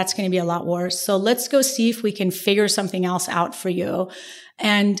want, that's going to be a lot worse. So let's go see if we can figure something else out for you.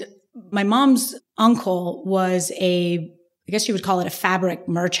 And my mom's uncle was I guess you would call it a fabric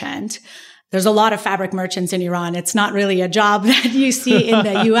merchant. There's a lot of fabric merchants in Iran. It's not really a job that you see in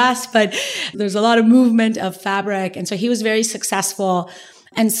the US, but there's a lot of movement of fabric. And so he was very successful.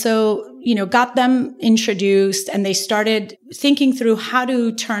 And so, got them introduced, and they started thinking through how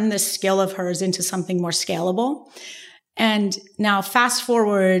to turn this skill of hers into something more scalable. And now fast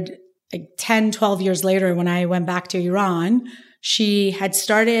forward like 10, 12 years later, when I went back to Iran, she had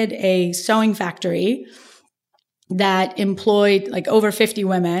started a sewing factory that employed like over 50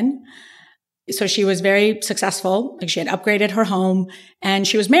 women. So she was very successful. Like she had upgraded her home, and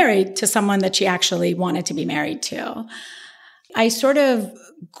she was married to someone that she actually wanted to be married to. I sort of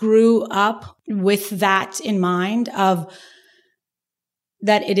grew up with that in mind of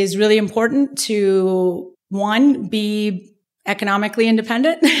that it is really important to, one, be economically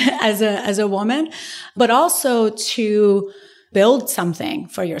independent as a woman, but also to build something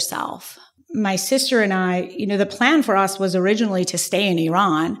for yourself. My sister and I, the plan for us was originally to stay in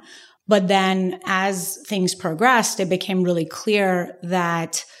Iran. But then as things progressed, it became really clear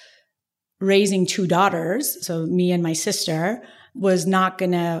that raising 2 daughters, so me and my sister, was not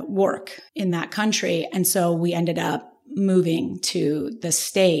going to work in that country. And so we ended up moving to the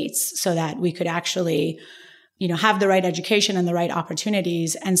States so that we could actually, have the right education and the right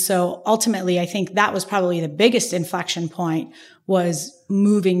opportunities. And so ultimately, I think that was probably the biggest inflection point, was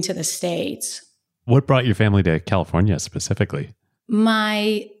moving to the States. What brought your family to California specifically?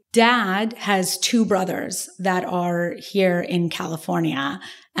 My dad has 2 brothers that are here in California.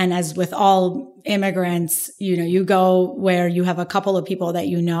 And as with all immigrants, you go where you have a couple of people that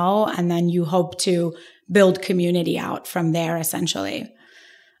and then you hope to build community out from there, essentially.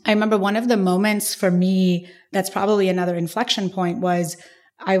 I remember one of the moments for me that's probably another inflection point was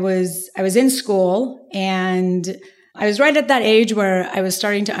I was in school, and I was right at that age where I was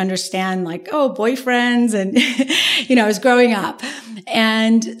starting to understand boyfriends and, I was growing up,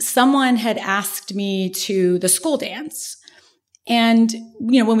 and someone had asked me to the school dance. And,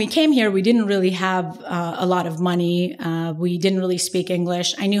 when we came here, we didn't really have a lot of money. We didn't really speak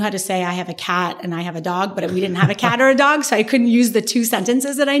English. I knew how to say I have a cat and I have a dog, but we didn't have a cat or a dog. So I couldn't use the 2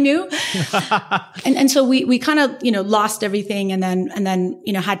 sentences that I knew. and so we kind of, lost everything and then,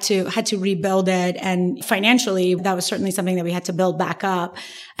 had to rebuild it. And financially, that was certainly something that we had to build back up.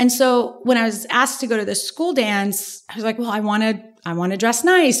 And so when I was asked to go to the school dance, I was like, well, I want to dress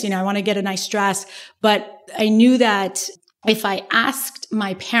nice. I want to get a nice dress. But I knew that if I asked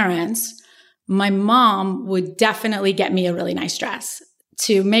my parents, my mom would definitely get me a really nice dress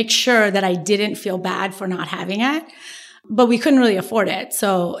to make sure that I didn't feel bad for not having it. But we couldn't really afford it.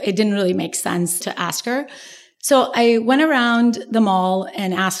 So it didn't really make sense to ask her. So I went around the mall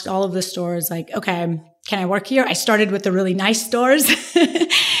and asked all of the stores, like, okay, can I work here? I started with the really nice stores,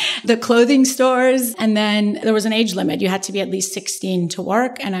 the clothing stores. And then there was an age limit. You had to be at least 16 to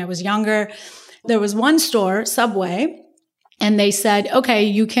work. And I was younger. There was one store, Subway. And they said, okay,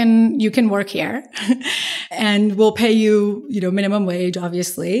 you can work here and we'll pay you, minimum wage,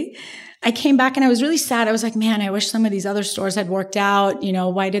 obviously. I came back and I was really sad. I was like, man, I wish some of these other stores had worked out.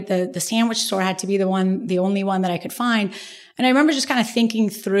 Why did the sandwich store had to be the only one that I could find? And I remember just kind of thinking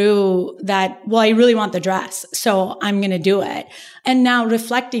through that, well, I really want the dress, so I'm going to do it. And now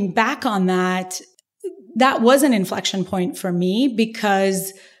reflecting back on that was an inflection point for me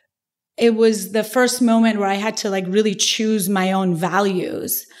because it was the first moment where I had to really choose my own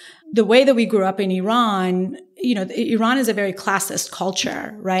values. The way that we grew up in Iran, Iran is a very classist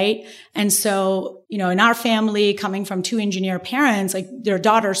culture, right? And so, in our family, coming from 2 engineer parents, their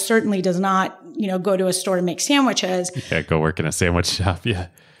daughter certainly does not, go to a store to make sandwiches. You can't go work in a sandwich shop. Yeah.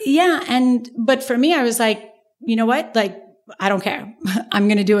 Yeah. But for me, I was like, you know what? I don't care. I'm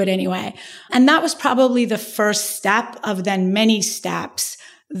going to do it anyway. And that was probably the first step of then many steps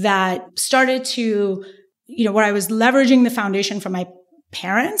that started to, where I was leveraging the foundation from my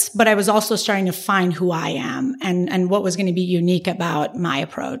parents, but I was also starting to find who I am and what was going to be unique about my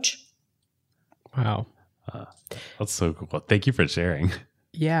approach. Wow. That's so cool. Thank you for sharing.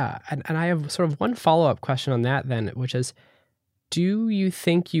 Yeah. And I have sort of one follow-up question on that then, which is, do you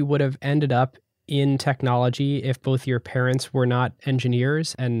think you would have ended up in technology if both your parents were not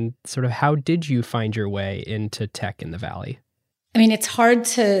engineers? And sort of how did you find your way into tech in the Valley? I mean, it's hard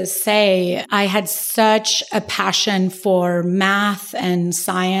to say. I had such a passion for math and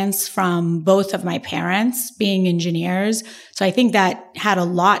science from both of my parents being engineers. So I think that had a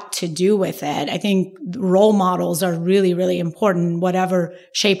lot to do with it. I think role models are really, really important, whatever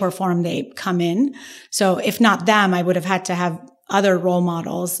shape or form they come in. So if not them, I would have had to have other role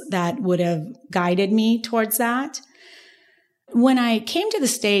models that would have guided me towards that. When I came to the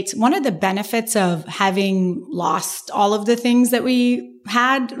States, one of the benefits of having lost all of the things that we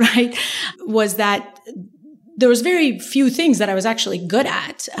had, right, was that there was very few things that I was actually good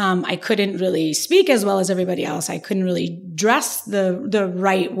at. I couldn't really speak as well as everybody else. I couldn't really dress the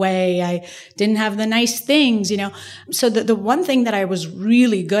right way. I didn't have the nice things, So the one thing that I was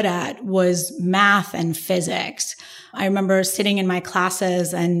really good at was math and physics. I remember sitting in my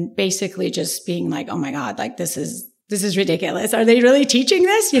classes and basically just being like, oh my God, this is ridiculous. Are they really teaching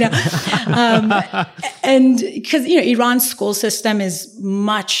this? And because, Iran's school system is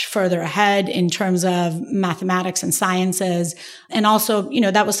much further ahead in terms of mathematics and sciences. And also,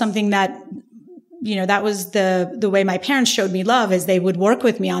 that was something that, that was the way my parents showed me love, is they would work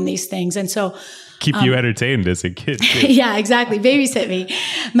with me on these things. And so keep you entertained as a kid. Too. Yeah, exactly. Babysit me.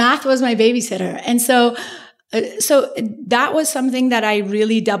 Math was my babysitter. And so that was something that I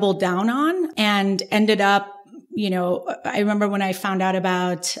really doubled down on and ended up, I remember when I found out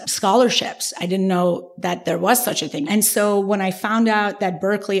about scholarships, I didn't know that there was such a thing. And so when I found out that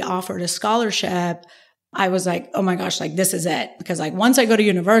Berkeley offered a scholarship, I was like, oh my gosh, this is it. Because once I go to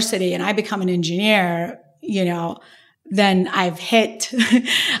university and I become an engineer, then I've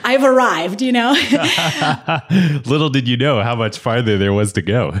arrived, Little did you know how much farther there was to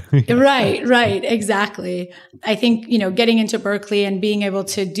go. Right, exactly. I think, getting into Berkeley and being able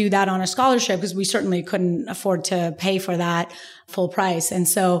to do that on a scholarship, because we certainly couldn't afford to pay for that full price. And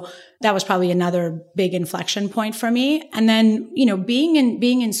so that was probably another big inflection point for me. And then, being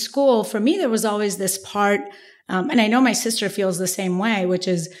in school, for me, there was always this part, and I know my sister feels the same way, which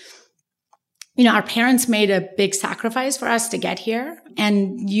is, our parents made a big sacrifice for us to get here.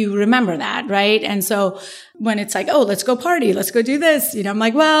 And you remember that, right? And so when it's like, oh, let's go party, let's go do this, I'm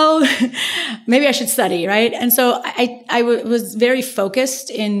like, well, maybe I should study, right? And so I was very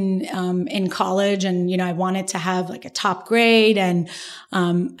focused in college, and, I wanted to have a top grade. And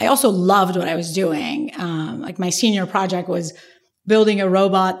I also loved what I was doing. My senior project was building a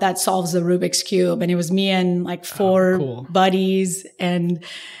robot that solves the Rubik's Cube. And it was me and like four cool buddies. And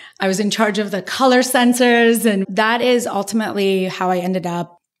I was in charge of the color sensors. And that is ultimately how I ended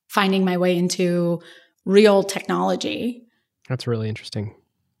up finding my way into real technology. That's really interesting.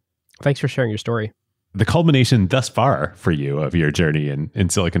 Thanks for sharing your story. The culmination thus far for you of your journey in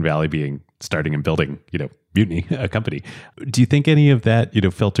Silicon Valley being starting and building, Mutiny, a company. Do you think any of that,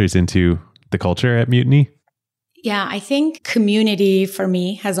 filters into the culture at Mutiny? Yeah, I think community for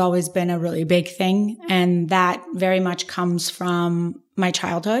me has always been a really big thing. And that very much comes from my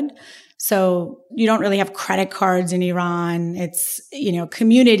childhood. So you don't really have credit cards in Iran. It's,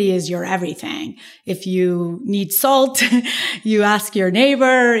 community is your everything. If you need salt, you ask your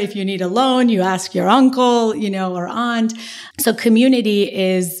neighbor. If you need a loan, you ask your uncle, or aunt. So community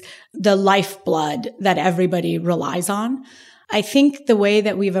is the lifeblood that everybody relies on. I think the way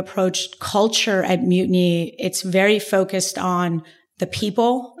that we've approached culture at Mutiny, it's very focused on the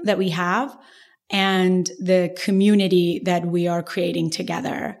people that we have and the community that we are creating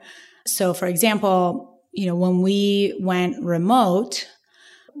together. So for example, when we went remote,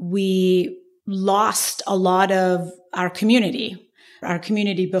 we lost a lot of our community. Our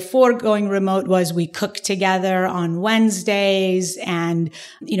community before going remote was we cooked together on Wednesdays and,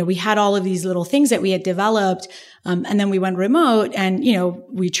 we had all of these little things that we had developed. And then we went remote and,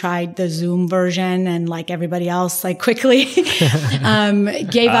 we tried the Zoom version and like everybody else, like quickly, gave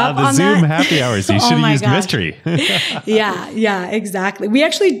up the on Zoom that. happy hours. You should have used Mystery. Yeah, exactly. We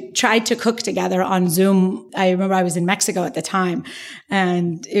actually tried to cook together on Zoom. I remember I was in Mexico at the time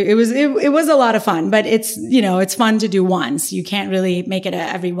and it was a lot of fun, but it's, it's fun to do once. You can't really make it a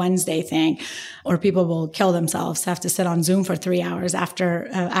every Wednesday thing or people will kill themselves to have to sit on Zoom for 3 hours after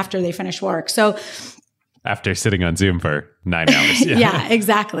they finish work. So after sitting on Zoom for 9 hours. Yeah,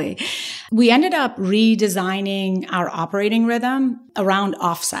 exactly. We ended up redesigning our operating rhythm around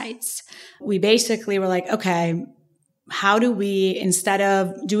offsites. We basically were like, okay, how do we, instead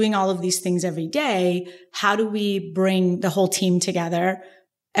of doing all of these things every day, how do we bring the whole team together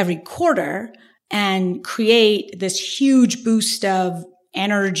every quarter and create this huge boost of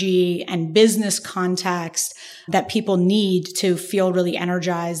energy and business context that people need to feel really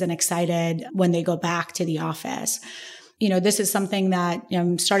energized and excited when they go back to the office. This is something that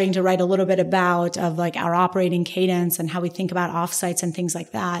I'm starting to write a little bit about of like our operating cadence and how we think about offsites and things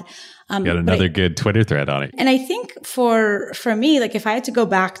like that. Got another good Twitter thread on it. And I think for me, like if I had to go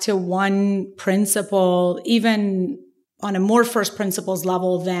back to one principle, even on a more first principles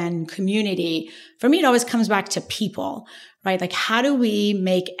level than community, for me, it always comes back to people, right? Like how do we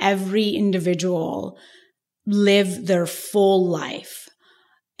make every individual live their full life?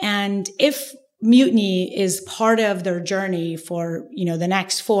 And if Mutiny is part of their journey for, the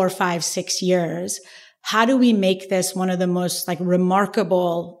next 4, 5, 6 years, how do we make this one of the most like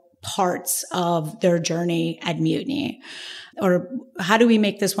remarkable parts of their journey at Mutiny? Or how do we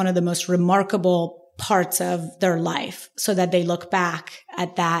make this one of the most remarkable parts of their life so that they look back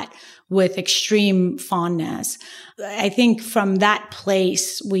at that with extreme fondness? I think from that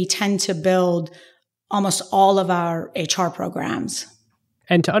place, we tend to build almost all of our HR programs.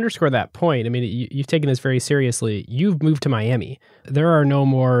 And to underscore that point, I mean, you've taken this very seriously. You've moved to Miami. There are no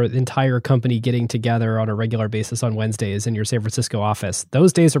more entire company getting together on a regular basis on Wednesdays in your San Francisco office.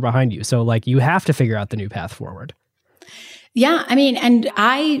 Those days are behind you. So like you have to figure out the new path forward. Yeah, I mean, and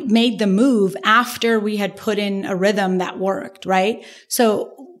I made the move after we had put in a rhythm that worked, right?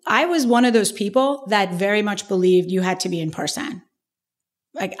 So I was one of those people that very much believed you had to be in person.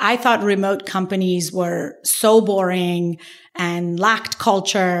 Like I thought remote companies were so boring and lacked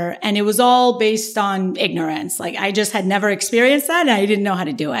culture, and it was all based on ignorance. Like I just had never experienced that and I didn't know how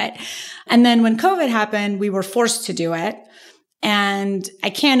to do it. And then when COVID happened, we were forced to do it. And I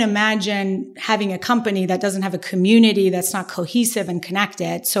can't imagine having a company that doesn't have a community that's not cohesive and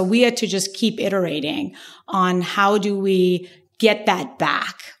connected. So we had to just keep iterating on how do we get that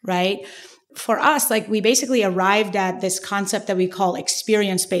back, right? For us, like we basically arrived at this concept that we call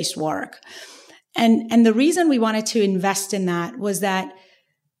experience-based work. And the reason we wanted to invest in that was that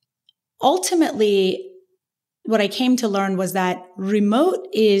ultimately what I came to learn was that remote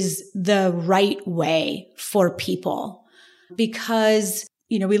is the right way for people. Because,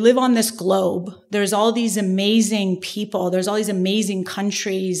 we live on this globe. There's all these amazing people. There's all these amazing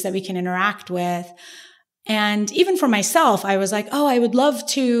countries that we can interact with. And even for myself, I was like, oh, I would love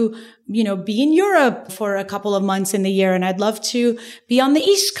to, be in Europe for a couple of months in the year. And I'd love to be on the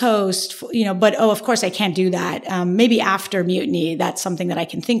East Coast, but of course I can't do that. Maybe after Mutiny, that's something that I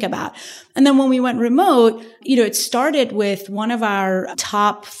can think about. And then when we went remote, it started with one of our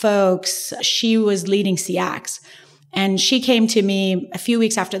top folks. She was leading CX. And she came to me a few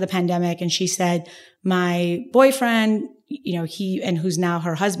weeks after the pandemic and she said, my boyfriend, who's now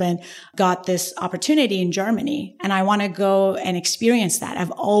her husband, got this opportunity in Germany and I want to go and experience that.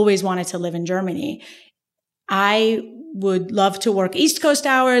 I've always wanted to live in Germany. I would love to work East Coast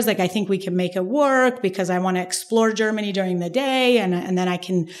hours. Like, I think we can make it work because I want to explore Germany during the day. And then I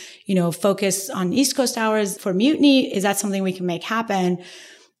can, focus on East Coast hours for Mutiny. Is that something we can make happen?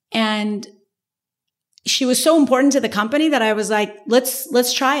 And she was so important to the company that I was like,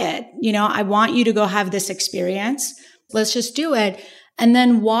 let's try it. I want you to go have this experience. Let's just do it. And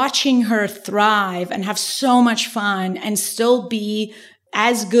then watching her thrive and have so much fun and still be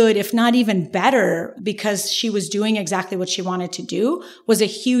as good, if not even better, because she was doing exactly what she wanted to do, was a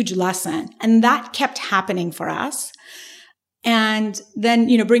huge lesson. And that kept happening for us. And then,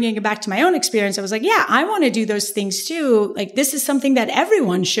 bringing it back to my own experience, I was like, yeah, I want to do those things too. Like, this is something that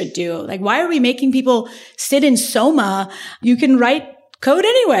everyone should do. Like, why are we making people sit in Soma? You can write code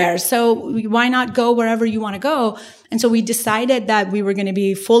anywhere. So why not go wherever you want to go? And so we decided that we were going to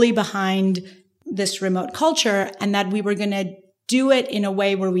be fully behind this remote culture and that we were going to do it in a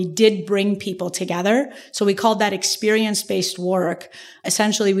way where we did bring people together. So we called that experience-based work.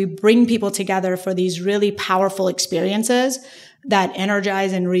 Essentially, we bring people together for these really powerful experiences that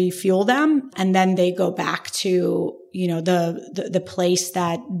energize and refuel them. And then they go back to, the place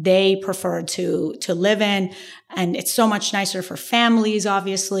that they prefer to live in. And it's so much nicer for families,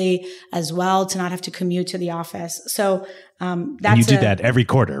 obviously, as well, to not have to commute to the office. So, and you do that every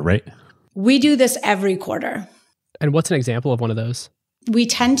quarter, right? We do this every quarter. And what's an example of one of those? We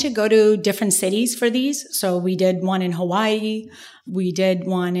tend to go to different cities for these. So we did one in Hawaii. We did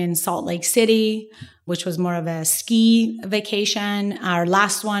one in Salt Lake City, which was more of a ski vacation. Our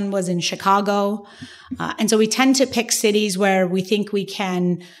last one was in Chicago. And so we tend to pick cities where we think we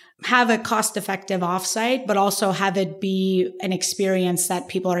can have a cost-effective offsite, but also have it be an experience that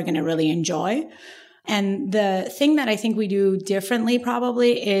people are going to really enjoy. And the thing that I think we do differently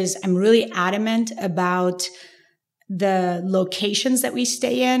probably is I'm really adamant about the locations that we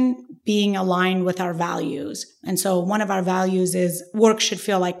stay in being aligned with our values. And so one of our values is work should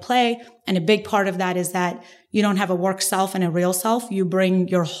feel like play. And a big part of that is that you don't have a work self and a real self. You bring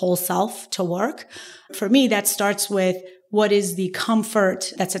your whole self to work. For me, that starts with what is the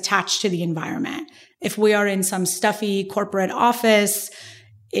comfort that's attached to the environment. If we are in some stuffy corporate office,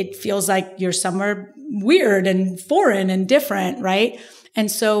 it feels like you're somewhere weird and foreign and different, right? And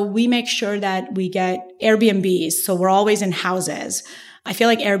so we make sure that we get Airbnbs. So we're always in houses. I feel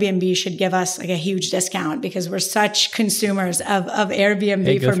like Airbnb should give us like a huge discount because we're such consumers of Airbnb.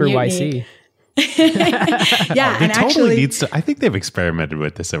 Hey, go for through Mutiny. YC. Yeah. They and totally actually needs to, I think they've experimented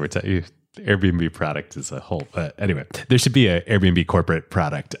with this over time. Airbnb product as a whole. But anyway, there should be an Airbnb corporate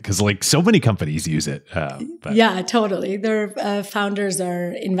product because like so many companies use it. Yeah, totally. Their founders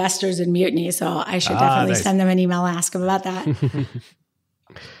are investors in Mutiny. So I should definitely send them an email and ask them about that.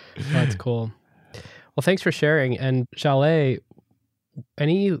 That's cool. Well, thanks for sharing. And Jaleh,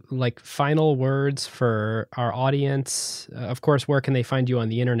 any like final words for our audience? Of course, where can they find you on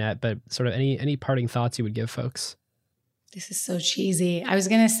the internet? But sort of any parting thoughts you would give folks? This is so cheesy. I was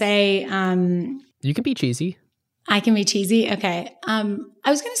going to say... you can be cheesy. I can be cheesy? Okay. I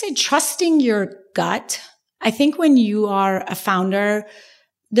was going to say trusting your gut. I think when you are a founder,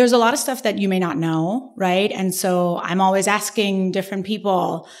 there's a lot of stuff that you may not know, right? And so I'm always asking different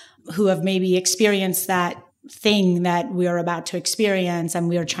people who have maybe experienced that thing that we are about to experience and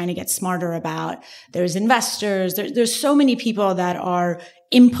we are trying to get smarter about. There's investors. There's so many people that are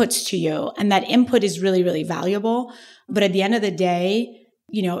inputs to you, and that input is really, really valuable. But at the end of the day,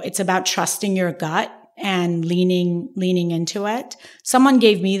 it's about trusting your gut and leaning into it. Someone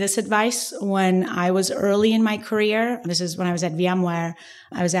gave me this advice when I was early in my career. This is when I was at VMware.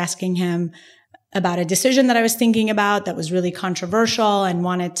 I was asking him about a decision that I was thinking about that was really controversial and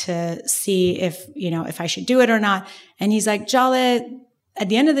wanted to see if I should do it or not. And he's like, Jaleh, at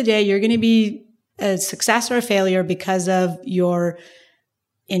the end of the day, you're going to be a success or a failure because of your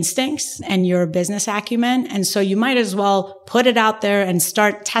instincts and your business acumen. And so you might as well put it out there and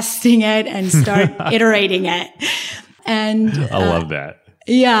start testing it and start iterating it. And I love that.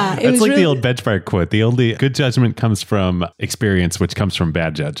 Yeah. It's like the old benchmark quote. The only good judgment comes from experience, which comes from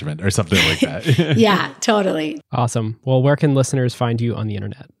bad judgment or something like that. Yeah, totally. Awesome. Well, where can listeners find you on the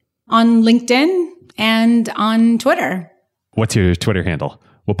internet? On LinkedIn and on Twitter. What's your Twitter handle?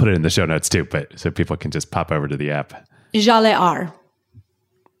 We'll put it in the show notes too, but so people can just pop over to the app. Jaleh R.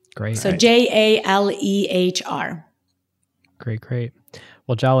 Great. So JALEHR. Great.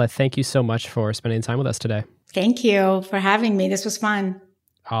 Well, Jaleh, thank you so much for spending time with us today. Thank you for having me. This was fun.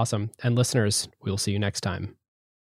 Awesome. And listeners, we'll see you next time.